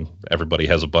 rather, when everybody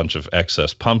has a bunch of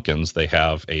excess pumpkins, they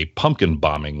have a pumpkin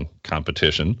bombing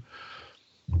competition.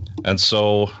 And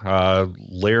so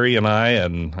Larry and I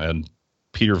and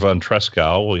Peter Von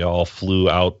Treschow, we all flew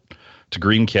out to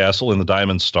Greencastle in the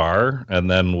Diamond Star, and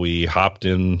then we hopped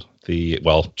in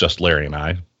just Larry and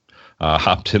I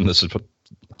hopped in the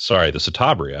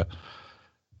Citabria.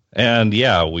 And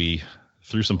yeah, we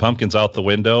threw some pumpkins out the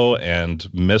window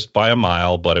and missed by a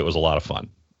mile, but it was a lot of fun.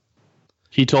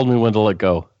 He told me when to let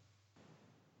go.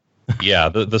 Yeah,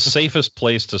 the safest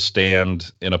place to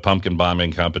stand in a pumpkin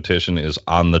bombing competition is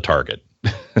on the target.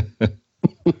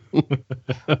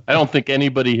 I don't think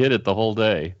anybody hit it the whole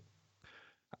day.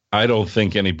 I don't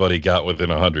think anybody got within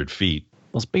 100 feet.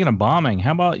 Well, speaking of bombing,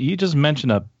 how about you just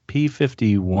mentioned a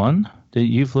P-51? Did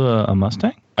you flew a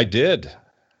Mustang? I did.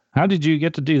 How did you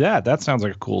get to do that? That sounds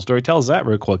like a cool story. Tell us that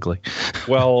real quickly.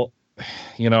 Well,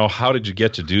 how did you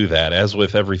get to do that? As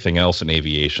with everything else in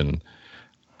aviation,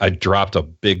 I dropped a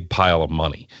big pile of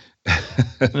money.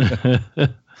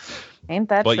 Ain't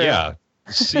that but true? Yeah,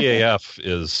 CAF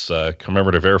is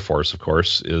Commemorative Air Force, of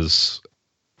course, is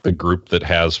the group that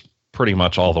has pretty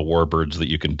much all the warbirds that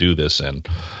you can do this in.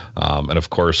 And of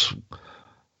course,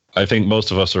 I think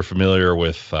most of us are familiar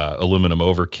with aluminum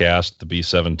overcast, the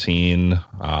B-17,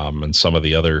 and some of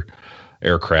the other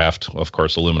aircraft. Of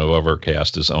course, aluminum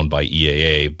overcast is owned by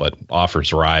EAA, but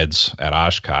offers rides at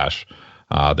Oshkosh.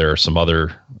 There are some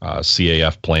other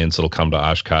CAF planes that'll come to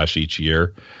Oshkosh each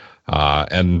year.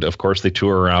 And of course, they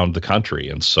tour around the country.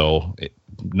 And so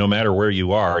no matter where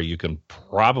you are, you can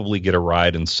probably get a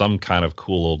ride in some kind of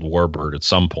cool old warbird at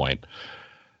some point.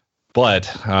 But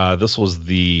this was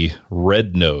the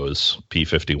Red Nose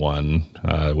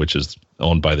P-51, which is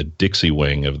owned by the Dixie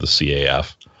wing of the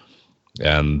CAF.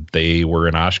 And they were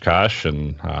in Oshkosh,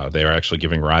 and they are actually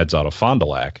giving rides out of Fond du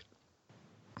Lac.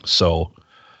 So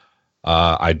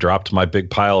I dropped my big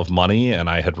pile of money, and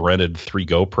I had rented 3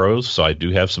 GoPros. So I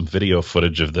do have some video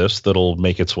footage of this that'll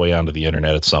make its way onto the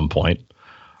internet at some point.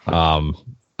 And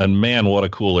man, what a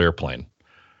cool airplane.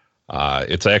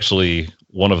 It's actually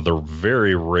one of the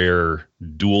very rare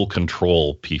dual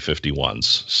control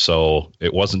P-51s. So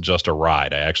it wasn't just a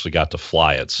ride. I actually got to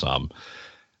fly it some.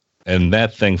 And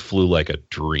that thing flew like a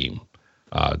dream.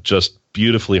 Just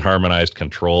beautifully harmonized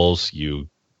controls. You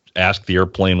ask the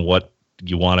airplane what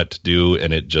you want it to do,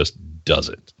 and it just does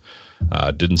it.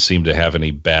 Didn't seem to have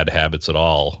any bad habits at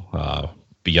all,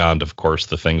 beyond, of course,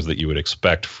 the things that you would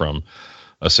expect from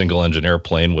a single engine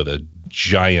airplane with a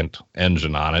giant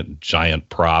engine on it, giant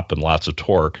prop, and lots of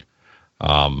torque.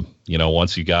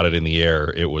 Once you got it in the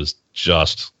air, it was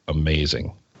just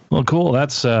amazing. Well, cool.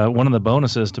 That's one of the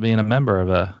bonuses to being a member of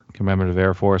a Commemorative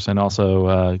Air Force, and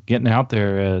also getting out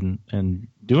there and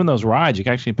doing those rides. You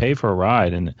can actually pay for a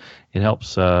ride, and it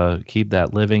helps keep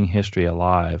that living history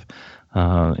alive.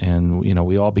 And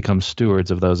we all become stewards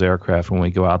of those aircraft when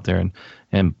we go out there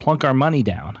and plunk our money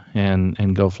down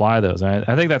and go fly those.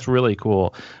 I think that's really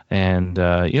cool. And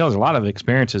there's a lot of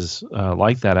experiences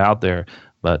like that out there,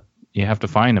 but you have to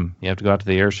find them. You have to go out to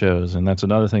the air shows, and that's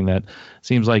another thing that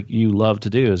seems like you love to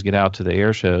do is get out to the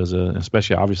air shows,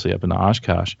 especially obviously up in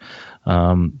Oshkosh.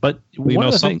 But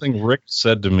something Rick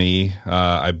said to me,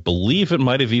 I believe it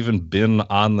might have even been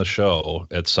on the show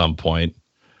at some point.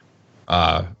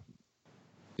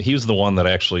 He was the one that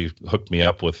actually hooked me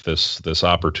up with this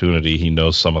opportunity. He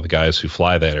knows some of the guys who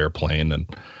fly that airplane,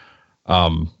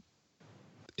 and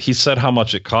he said how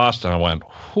much it cost, and I went,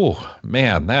 "Whew,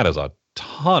 man, that is a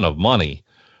ton of money."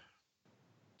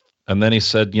 And then he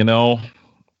said, in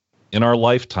our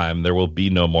lifetime, there will be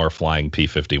no more flying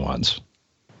P-51s.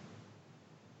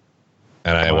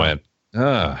 And I went,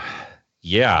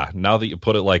 yeah, now that you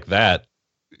put it like that,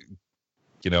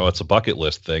 it's a bucket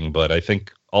list thing. But I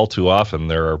think all too often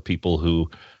there are people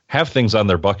who have things on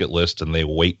their bucket list and they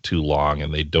wait too long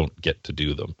and they don't get to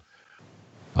do them.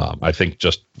 I think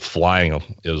just flying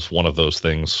is one of those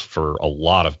things for a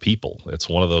lot of people. It's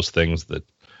one of those things that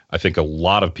I think a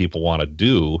lot of people want to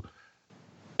do,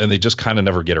 they just kind of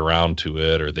never get around to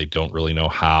it, or they don't really know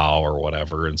how or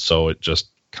whatever. And so it just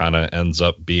kind of ends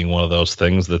up being one of those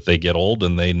things that they get old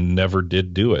and they never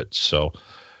did do it. So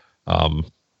I'm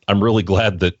really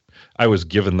glad that I was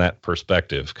given that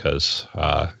perspective, because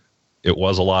it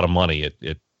was a lot of money.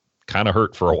 It kind of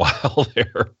hurt for a while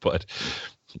there, but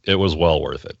it was well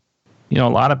worth it. You know, a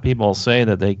lot of people say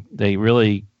that they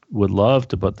really would love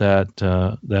to put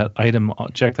that item,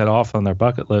 check that off on their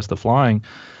bucket list of flying,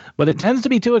 but it tends to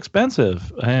be too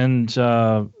expensive. And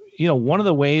one of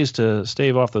the ways to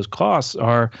stave off those costs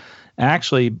are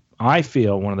actually, I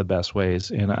feel, one of the best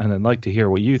ways, and I'd like to hear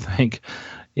what you think,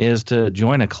 is to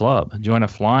join a club, join a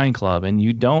flying club. And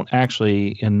you don't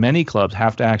actually, in many clubs,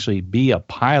 have to actually be a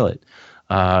pilot.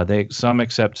 Some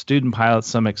accept student pilots,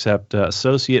 some accept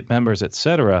associate members,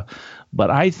 etc.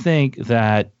 But I think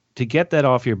that to get that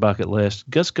off your bucket list,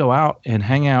 just go out and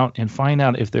hang out and find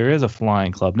out if there is a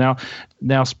flying club. Now,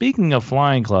 speaking of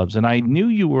flying clubs, and I knew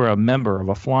you were a member of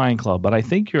a flying club, but I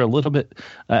think you're a little bit,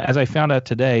 as I found out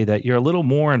today, that you're a little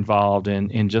more involved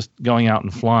in just going out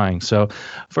and flying. So,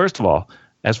 first of all,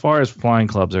 as far as flying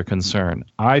clubs are concerned,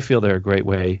 I feel they're a great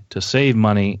way to save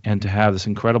money and to have this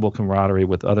incredible camaraderie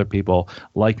with other people,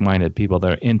 like-minded people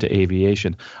that are into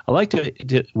aviation. I'd like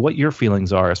to what your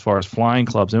feelings are as far as flying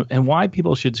clubs and why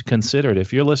people should consider it.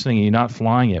 If you're listening and you're not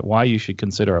flying it, why you should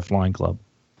consider a flying club.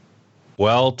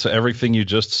 Well, to everything you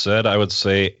just said, I would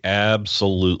say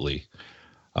absolutely.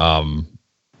 I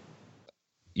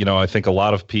think a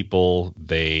lot of people,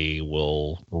 they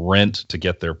will rent to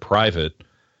get their private,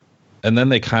 and then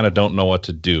they kind of don't know what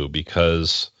to do,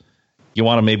 because you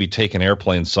want to maybe take an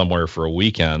airplane somewhere for a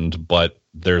weekend, but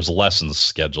there's lessons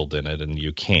scheduled in it and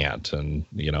you can't. And,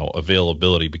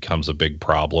 availability becomes a big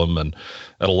problem. And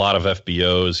at a lot of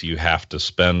FBOs, you have to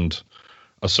spend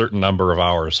a certain number of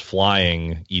hours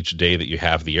flying each day that you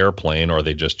have the airplane, or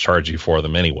they just charge you for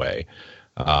them anyway.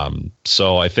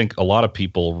 So I think a lot of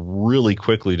people really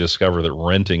quickly discover that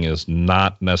renting is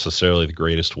not necessarily the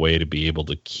greatest way to be able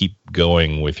to keep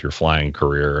going with your flying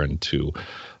career and to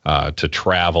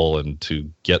travel and to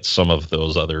get some of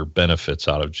those other benefits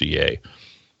out of GA.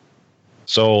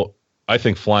 So I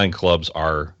think flying clubs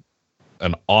are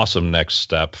an awesome next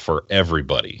step for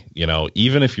everybody.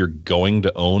 Even if you're going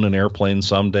to own an airplane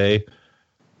someday,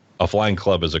 a flying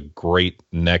club is a great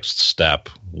next step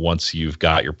once you've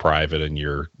got your private and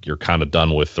you're kind of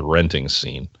done with the renting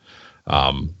scene.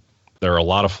 There are a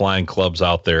lot of flying clubs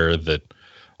out there that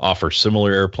offer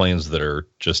similar airplanes that are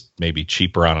just maybe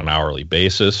cheaper on an hourly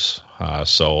basis.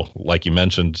 So like you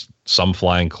mentioned, some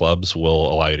flying clubs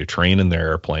will allow you to train in their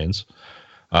airplanes.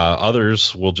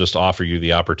 Others will just offer you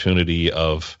the opportunity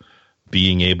of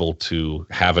being able to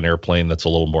have an airplane that's a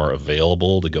little more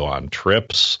available to go on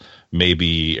trips,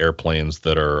 maybe airplanes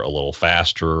that are a little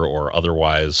faster or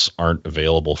otherwise aren't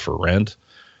available for rent.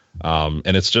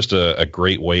 And it's just a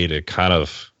great way to kind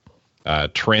of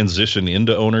transition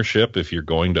into ownership if you're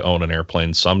going to own an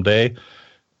airplane someday.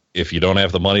 If you don't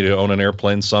have the money to own an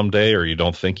airplane someday, or you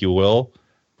don't think you will,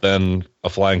 then a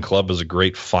flying club is a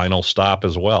great final stop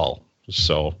as well.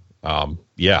 So,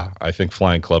 I think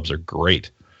flying clubs are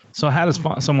great. So how does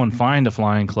someone find a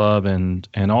flying club? And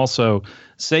also,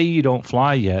 say you don't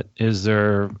fly yet, is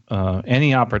there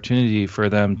any opportunity for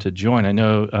them to join? I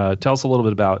know, tell us a little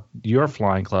bit about your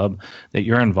flying club that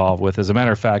you're involved with. As a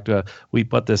matter of fact, we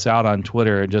put this out on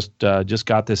Twitter and just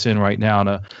got this in right now.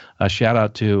 And a shout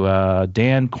out to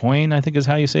Dan Coyne, I think is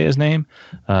how you say his name,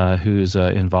 who's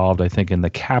involved, I think, in the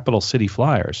Capital City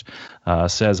Flyers.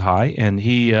 Says hi, and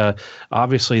he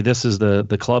obviously this is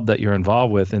the club that you're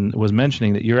involved with, and was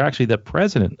mentioning that you're actually the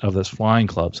president of this flying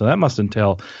club. So that must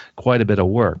entail quite a bit of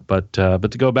work. But to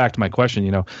go back to my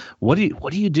question, what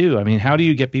do you do? I mean, how do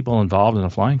you get people involved in a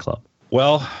flying club?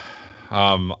 Well,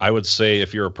 I would say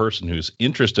if you're a person who's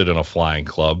interested in a flying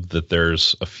club, that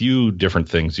there's a few different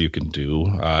things you can do.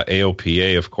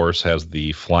 AOPA, of course, has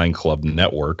the Flying Club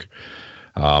Network.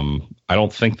 I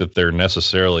don't think that they're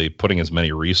necessarily putting as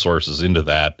many resources into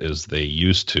that as they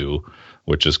used to,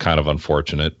 which is kind of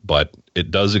unfortunate, but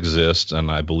it does exist, and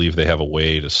I believe they have a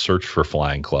way to search for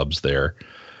flying clubs there.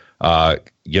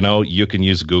 You can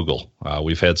use Google.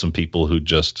 We've had some people who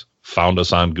just found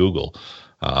us on Google.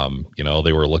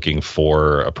 They were looking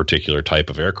for a particular type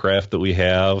of aircraft that we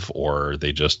have, or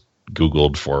they just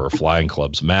Googled for Flying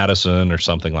Clubs Madison or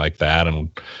something like that, and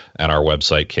our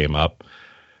website came up.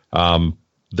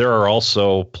 There are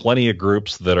also plenty of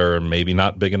groups that are maybe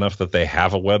not big enough that they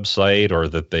have a website, or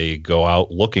that they go out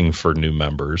looking for new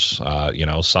members.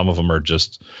 Some of them are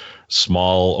just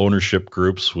small ownership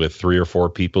groups with 3 or 4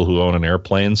 people who own an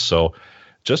airplane. So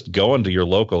just going to your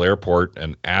local airport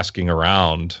and asking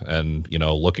around and,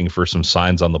 looking for some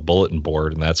signs on the bulletin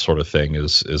board and that sort of thing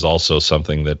is also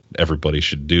something that everybody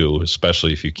should do,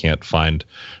 especially if you can't find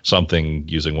something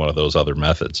using one of those other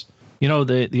methods.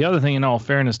 The other thing, in all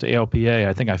fairness to ALPA,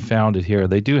 I think I found it here.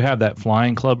 They do have that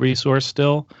flying club resource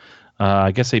still.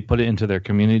 I guess they put it into their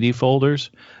community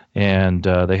folders. And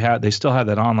they still have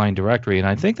that online directory, and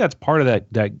I think that's part of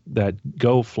that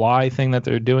Go Fly thing that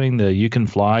they're doing, the You Can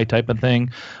Fly type of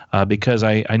thing, because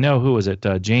I know, who was it?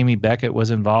 Jamie Beckett was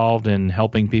involved in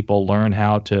helping people learn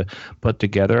how to put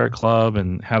together a club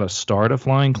and how to start a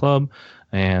flying club.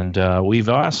 And we've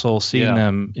also seen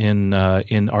them in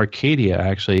Arcadia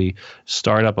actually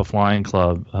start up a flying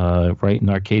club right in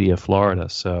Arcadia, Florida.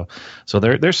 So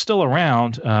they're still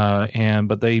around,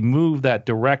 but they moved that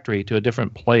directory to a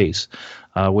different place.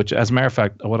 Which, as a matter of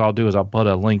fact, what I'll do is I'll put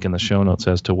a link in the show notes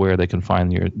as to where they can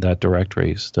find that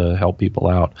directories to help people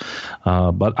out.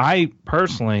 But I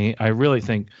personally, I really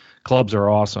think clubs are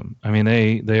awesome. I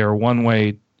mean, they are one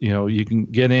way. You can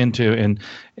get into,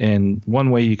 and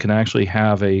one way you can actually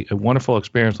have a wonderful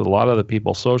experience with a lot of other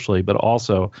people socially, but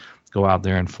also go out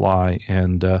there and fly.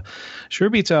 And sure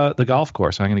beats the golf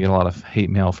course. I'm going to get a lot of hate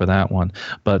mail for that one.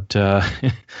 But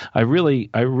I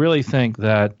really think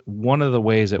that one of the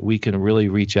ways that we can really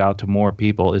reach out to more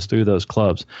people is through those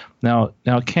clubs. Now,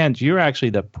 Kent, you're actually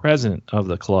the president of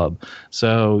the club.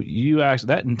 So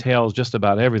that entails just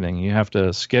about everything. You have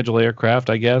to schedule aircraft,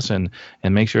 I guess, and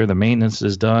make sure the maintenance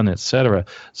is done, et cetera.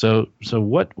 So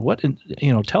what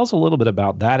tell us a little bit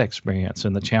about that experience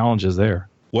and the challenges there.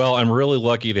 Well, I'm really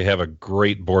lucky to have a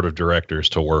great board of directors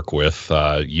to work with.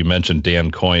 You mentioned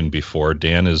Dan Coyne before.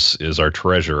 Dan is our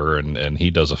treasurer, and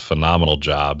he does a phenomenal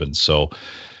job. And so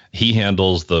he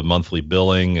handles the monthly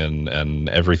billing and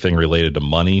everything related to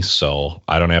money, so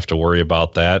I don't have to worry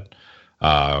about that.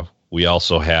 We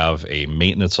also have a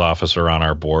maintenance officer on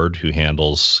our board who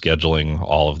handles scheduling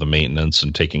all of the maintenance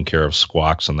and taking care of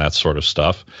squawks and that sort of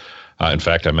stuff. In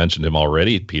fact, I mentioned him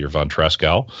already, Peter von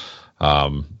Treschow.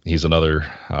 He's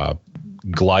another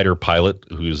glider pilot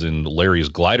who's in Larry's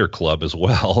Glider Club as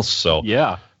well. So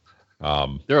yeah,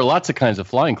 there are lots of kinds of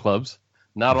flying clubs.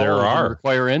 Not all of them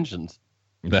require engines.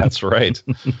 That's right.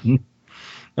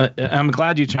 I'm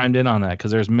glad you chimed in on that, because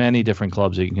there's many different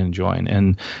clubs that you can join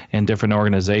and different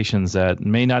organizations that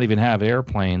may not even have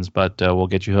airplanes, but will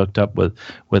get you hooked up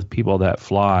with people that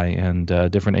fly, and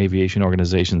different aviation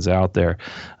organizations out there,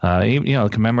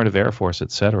 Commemorative Air Force,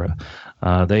 et cetera.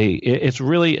 It's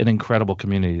really an incredible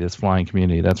community, this flying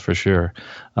community, that's for sure.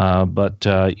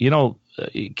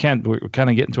 Kent, we're kind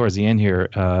of getting towards the end here,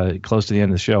 close to the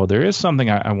end of the show. There is something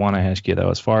I want to ask you,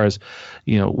 though, as far as,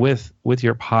 with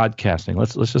your podcasting.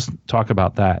 Let's just talk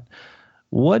about that.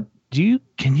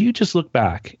 Can you just look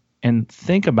back and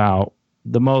think about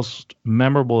the most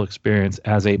memorable experience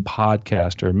as a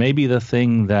podcaster? Maybe the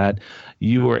thing that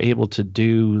you were able to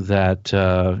do that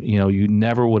you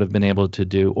never would have been able to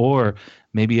do, or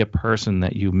maybe a person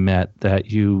that you met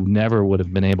that you never would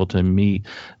have been able to meet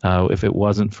if it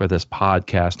wasn't for this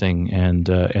podcasting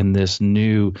and this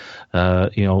new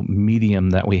medium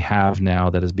that we have now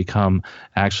that has become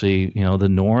actually the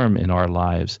norm in our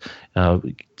lives.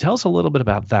 Tell us a little bit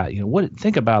about that.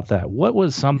 Think about that. What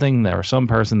was something or some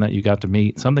person that you got to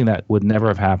meet, something that would never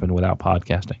have happened without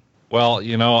podcasting? Well,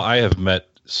 I have met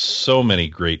so many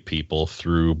great people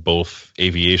through both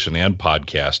aviation and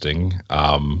podcasting.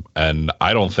 And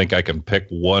I don't think I can pick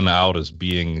one out as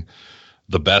being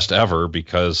the best ever,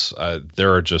 because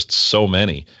there are just so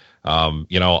many.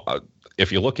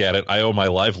 If you look at it, I owe my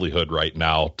livelihood right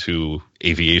now to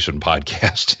aviation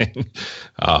podcasting,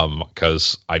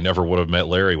 because I never would have met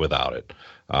Larry without it.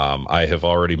 I have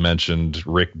already mentioned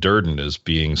Rick Durden as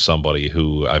being somebody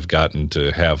who I've gotten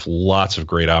to have lots of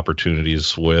great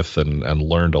opportunities with and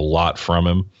learned a lot from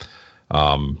him.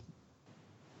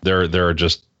 There are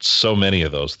just so many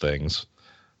of those things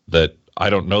that I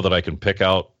don't know that I can pick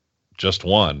out just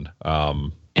one.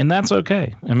 And that's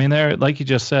okay. I mean, like you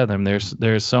just said,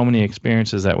 there's so many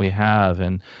experiences that we have,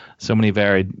 and so many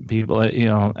varied people.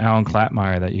 Alan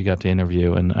Klattmeyer that you got to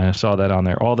interview, and I saw that on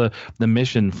there. All the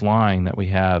mission flying that we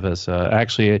have is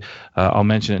actually, I'll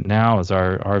mention it now, as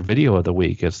our video of the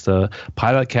week. It's the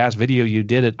pilot cast video you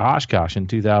did at Oshkosh in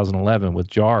 2011 with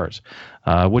JARS,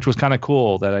 which was kind of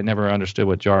cool. That I never understood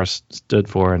what JARS stood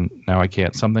for, and now I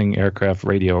can't. Something aircraft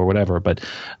radio or whatever. But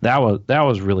that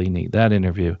was really neat, that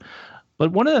interview.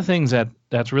 But one of the things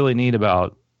that's really neat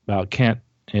about Kent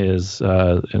is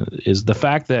the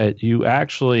fact that you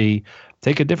actually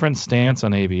take a different stance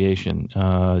on aviation.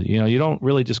 You don't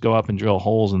really just go up and drill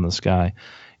holes in the sky.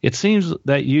 it seems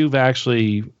that you've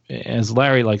actually, as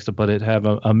Larry likes to put it, have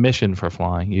a mission for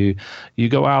flying. You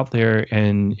go out there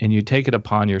and you take it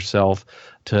upon yourself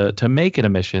to make it a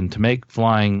mission, to make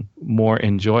flying more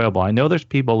enjoyable. I know there's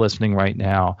people listening right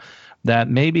now that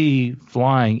maybe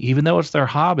flying, even though it's their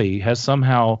hobby, has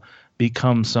somehow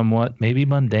become somewhat maybe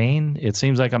mundane. It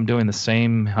seems like I'm doing the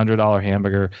same $100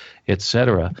 hamburger,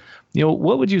 etc.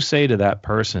 What would you say to that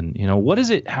person? What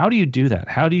is it? How do you do that?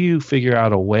 How do you figure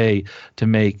out a way to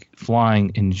make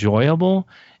flying enjoyable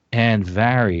and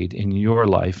varied in your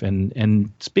life?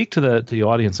 And speak to the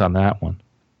audience on that one.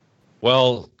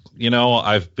 Well,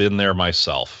 I've been there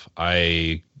myself.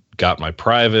 I got my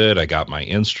private, I got my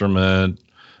instrument.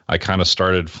 I kind of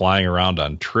started flying around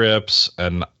on trips,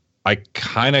 and I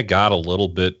kind of got a little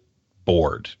bit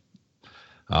bored.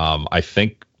 I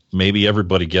think maybe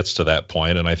everybody gets to that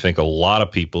point, and I think a lot of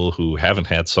people who haven't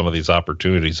had some of these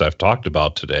opportunities I've talked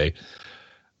about today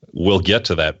will get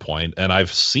to that point, and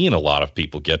I've seen a lot of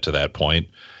people get to that point.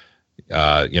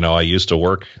 I used to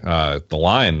work the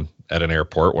line at an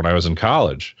airport when I was in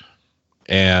college,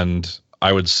 and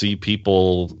I would see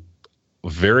people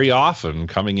very often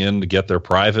coming in to get their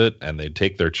private, and they'd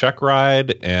take their check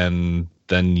ride, and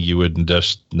then you would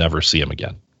just never see them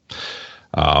again,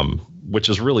 which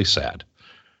is really sad.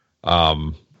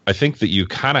 I think that you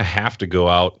kind of have to go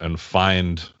out and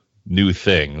find new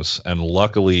things, and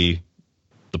luckily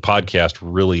the podcast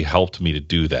really helped me to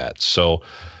do that. So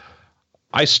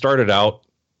I started out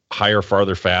higher,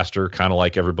 farther, faster, kind of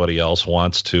like everybody else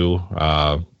wants to.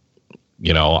 I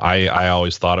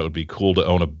always thought it would be cool to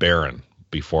own a Baron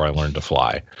before I learned to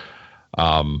fly.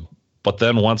 But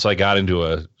then once I got into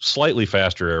a slightly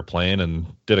faster airplane and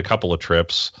did a couple of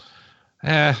trips,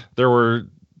 there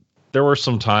were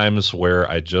some times where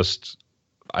I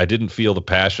didn't feel the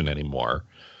passion anymore.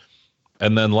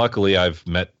 And then luckily I've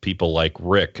met people like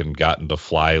Rick and gotten to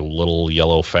fly little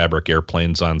yellow fabric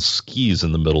airplanes on skis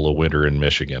in the middle of winter in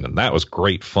Michigan. And that was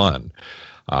great fun.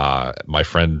 My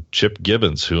friend Chip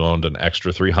Gibbons, who owned an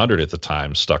Extra 300 at the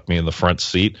time, stuck me in the front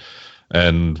seat,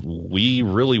 and we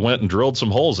really went and drilled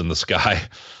some holes in the sky.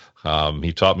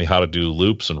 He taught me how to do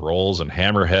loops and rolls and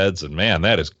hammerheads, and man,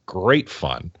 that is great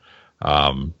fun.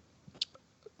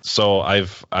 So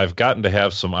I've gotten to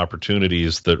have some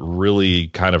opportunities that really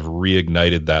kind of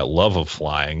reignited that love of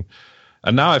flying.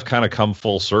 And now I've kind of come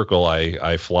full circle.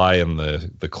 I fly in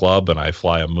the club, and I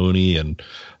fly a Mooney, and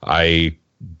I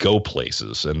go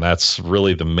places. And that's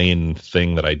really the main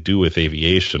thing that I do with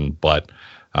aviation. But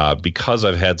because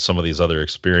I've had some of these other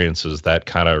experiences, that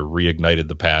kind of reignited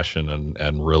the passion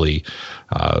and really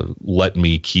let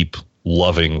me keep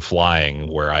loving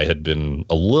flying where I had been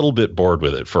a little bit bored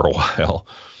with it for a while.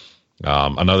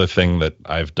 Another thing that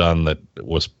I've done that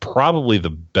was probably the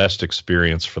best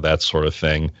experience for that sort of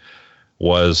thing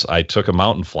was I took a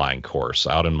mountain flying course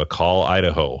out in McCall,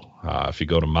 Idaho. If you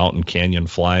go to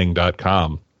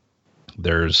mountaincanyonflying.com,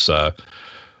 there's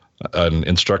an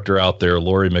instructor out there,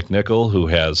 Lori McNichol, who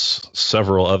has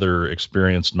several other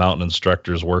experienced mountain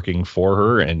instructors working for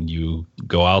her, and you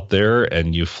go out there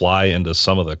and you fly into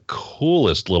some of the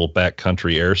coolest little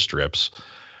backcountry airstrips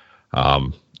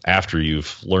after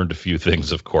you've learned a few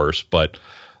things, of course. But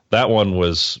that one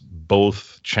was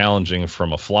both challenging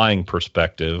from a flying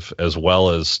perspective as well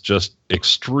as just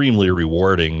extremely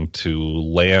rewarding to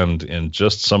land in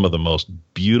just some of the most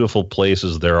beautiful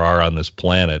places there are on this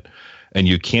planet. And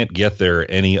you can't get there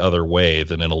any other way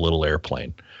than in a little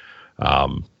airplane.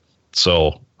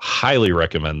 So highly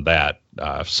recommend that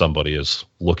if somebody is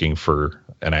looking for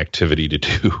an activity to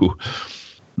do.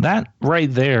 That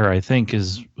right there, I think,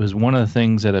 is one of the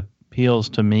things that appeals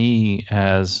to me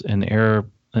as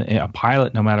a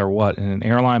pilot, no matter what, and an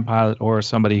airline pilot or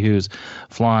somebody who's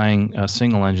flying a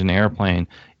single engine airplane,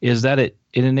 is that it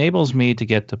enables me to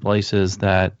get to places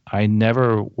that I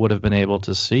never would have been able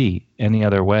to see any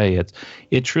other way.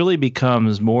 It truly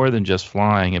becomes more than just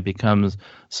flying. It becomes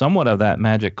somewhat of that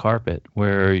magic carpet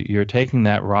where you're taking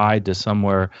that ride to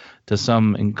somewhere, to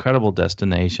some incredible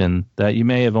destination that you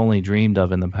may have only dreamed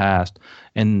of in the past.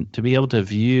 And to be able to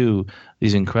view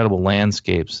these incredible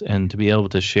landscapes and to be able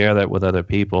to share that with other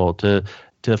people, to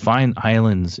find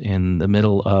islands in the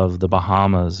middle of the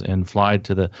Bahamas and fly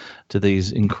to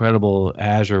these incredible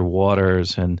azure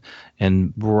waters and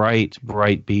bright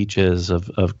beaches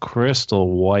of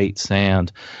crystal white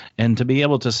sand, and to be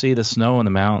able to see the snow in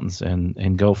the mountains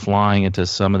and go flying into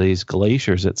some of these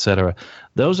glaciers, etc.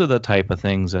 Those are the type of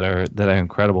things that are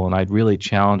incredible, and I'd really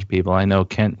challenge people. I know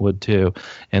Kent would too,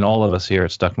 and all of us here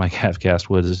at Stuck Mike AvCast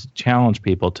would, is challenge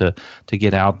people to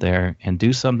get out there and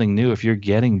do something new. If you're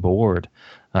getting bored,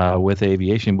 with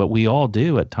aviation, but we all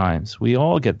do at times. We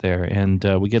all get there, and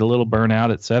we get a little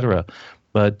burnout, etc.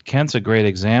 But Kent's a great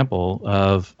example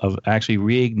of actually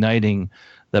reigniting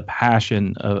the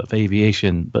passion of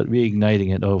aviation, but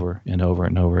reigniting it over and over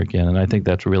and over again. And I think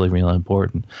that's really, really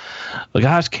important. But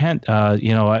gosh, Kent,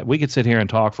 we could sit here and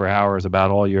talk for hours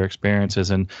about all your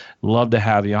experiences, and love to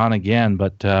have you on again.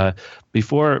 But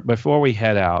before we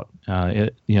head out,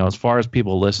 as far as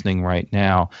people listening right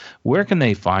now, where can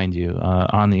they find you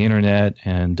on the internet?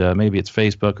 And maybe it's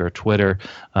Facebook or Twitter.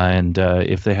 And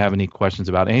if they have any questions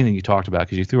about anything you talked about,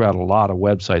 because you threw out a lot of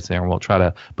websites there, and we'll try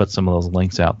to put some of those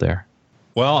links out there.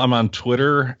 Well, I'm on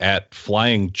Twitter at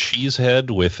Flying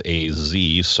Cheesehead with a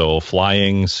Z, so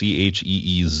Flying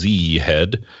CHEEZ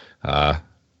head.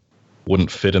 Wouldn't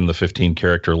fit in the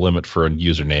 15-character limit for a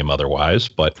username otherwise,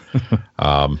 but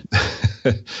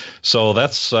so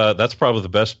that's probably the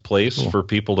best place for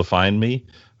people to find me.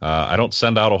 I don't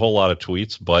send out a whole lot of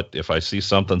tweets, but if I see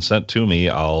something sent to me,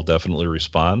 I'll definitely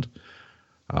respond.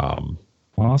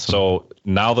 Awesome. So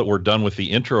now that we're done with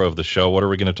the intro of the show, what are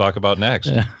we going to talk about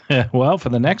next? Well, for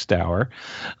the next hour,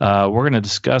 we're going to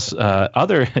discuss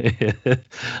other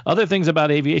things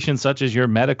about aviation, such as your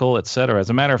medical, et cetera.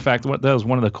 As a matter of fact, that was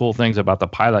one of the cool things about the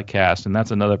Pilot Cast, and that's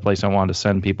another place I wanted to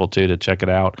send people to check it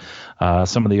out.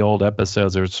 Some of the old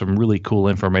episodes, there's some really cool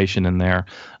information in there,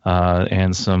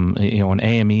 and some, an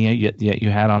AME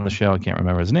you had on the show. I can't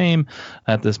remember his name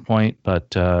at this point,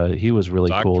 but he was really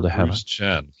Dr. cool to have. Bruce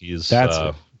Chen. He's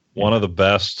one of the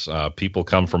best. People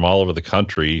come from all over the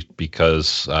country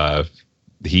because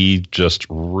he just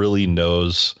really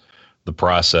knows the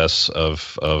process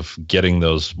of getting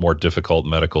those more difficult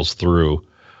medicals through.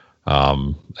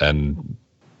 And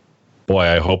boy,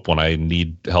 I hope when I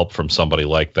need help from somebody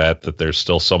like that there's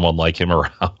still someone like him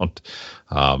around.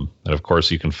 And of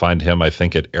course, you can find him, I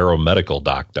think, at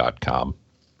aeromedicaldoc.com.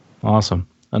 Awesome.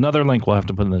 Another link we'll have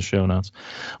to put in the show notes.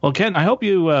 Well, Ken, I hope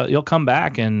you'll come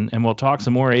back and we'll talk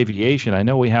some more aviation. I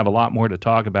know we have a lot more to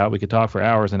talk about. We could talk for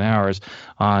hours and hours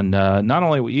on not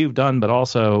only what you've done, but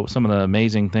also some of the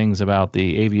amazing things about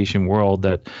the aviation world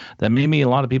that maybe a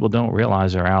lot of people don't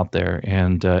realize are out there.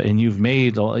 And you've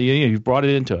brought it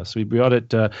into us. We brought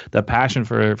it the passion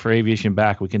for aviation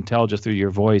back. We can tell just through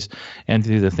your voice and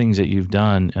through the things that you've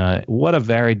done. What a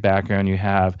varied background you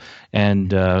have.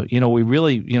 And we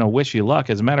really wish you luck.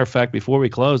 As a matter of fact, before we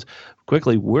close,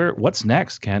 quickly, what's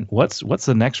next, Ken? What's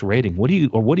the next rating? What are you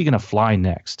going to fly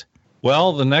next?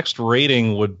 Well, the next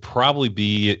rating would probably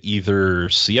be either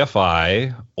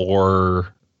CFI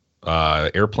or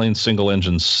airplane single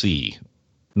engine C.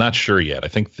 Not sure yet. I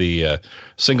think the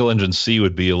single engine C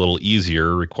would be a little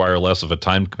easier, require less of a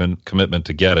time commitment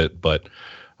to get it, but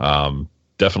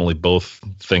definitely both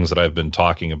things that I've been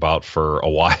talking about for a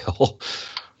while.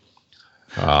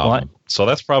 So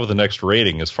that's probably the next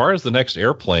rating. As far as the next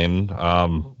airplane,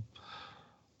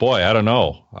 boy, I don't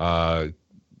know.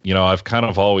 I've kind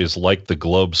of always liked the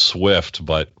Globe Swift,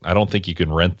 but I don't think you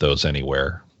can rent those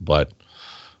anywhere. But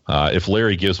if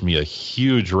Larry gives me a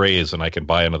huge raise and I can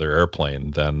buy another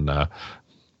airplane, then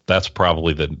that's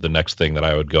probably the next thing that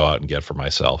I would go out and get for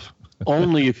myself.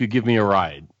 Only if you give me a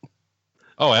ride.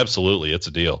 Oh, absolutely. It's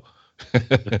a deal.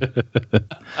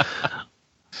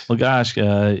 Well, gosh,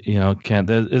 Kent,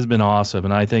 this has been awesome,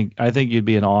 and I think you'd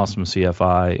be an awesome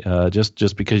CFI,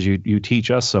 just because you teach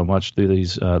us so much through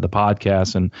these the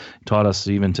podcasts and taught us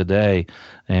even today.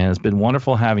 And it's been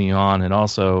wonderful having you on, and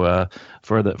also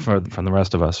from the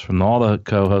rest of us, from all the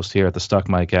co-hosts here at the Stuck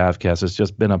Mic Avcast, it's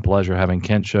just been a pleasure having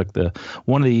Kent Shook,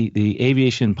 one of the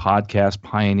aviation podcast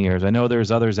pioneers. I know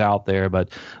there's others out there, but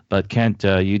Kent,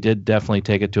 you did definitely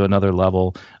take it to another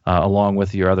level, along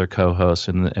with your other co-hosts,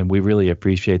 and we really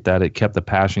appreciate that. It kept the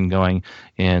passion going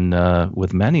in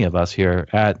with many of us here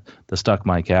at the Stuck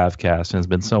Mic Avcast, and it's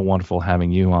been so wonderful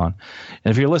having you on.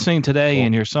 And if you're listening today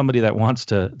and you're somebody that wants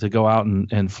to go out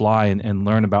and fly and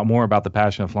learn more about the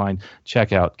passion of flying,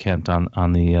 check out Kent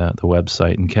on the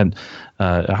website. And Kent,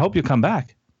 I hope you come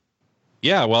back.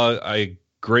 Yeah, well, I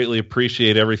greatly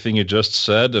appreciate everything you just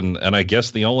said, and I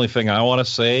guess the only thing I want to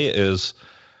say is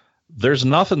there's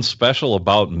nothing special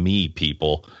about me,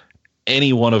 people.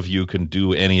 Any one of you can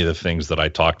do any of the things that I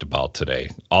talked about today.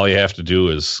 All you have to do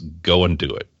is go and do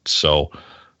it. So,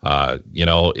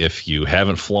 if you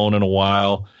haven't flown in a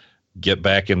while, get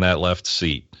back in that left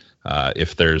seat.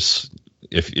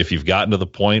 If you've gotten to the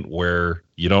point where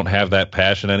you don't have that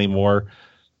passion anymore,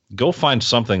 go find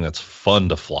something that's fun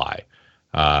to fly.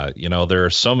 There are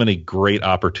so many great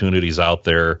opportunities out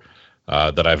there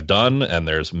that I've done, and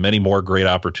there's many more great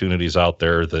opportunities out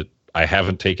there that I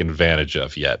haven't taken advantage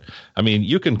of yet. I mean,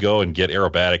 you can go and get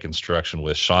aerobatic instruction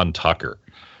with Sean Tucker.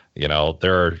 You know,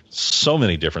 there are so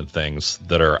many different things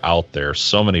that are out there,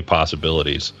 so many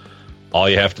possibilities. All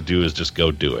you have to do is just go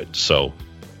do it. So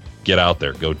get out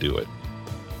there, go do it.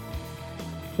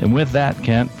 And with that,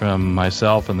 Kent, from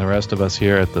myself and the rest of us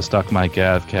here at the Stuck Mic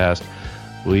AvCast,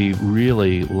 we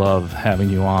really love having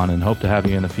you on and hope to have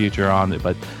you in the future on.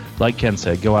 But like Kent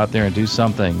said, go out there and do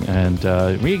something and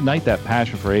reignite that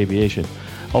passion for aviation.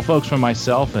 Well, folks, from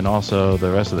myself and also the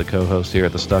rest of the co-hosts here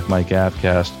at the Stuck Mic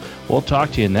AvCast, we'll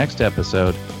talk to you next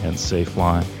episode, and safe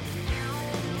flying.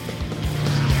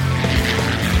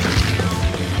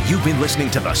 You've been listening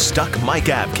to the Stuck Mic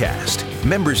AvCast.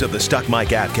 Members of the Stuck Mic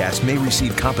AvCast may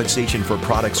receive compensation for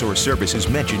products or services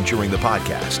mentioned during the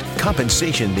podcast.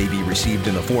 Compensation may be received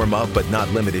in the form of, but not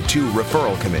limited to,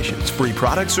 referral commissions, free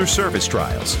products, or service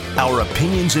trials. Our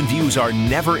opinions and views are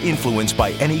never influenced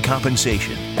by any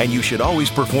compensation, and you should always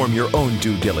perform your own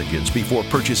due diligence before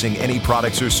purchasing any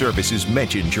products or services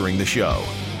mentioned during the show.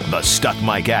 The Stuck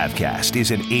Mic AvCast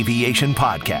is an aviation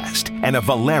podcast and a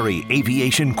Valeri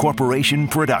Aviation Corporation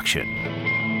production.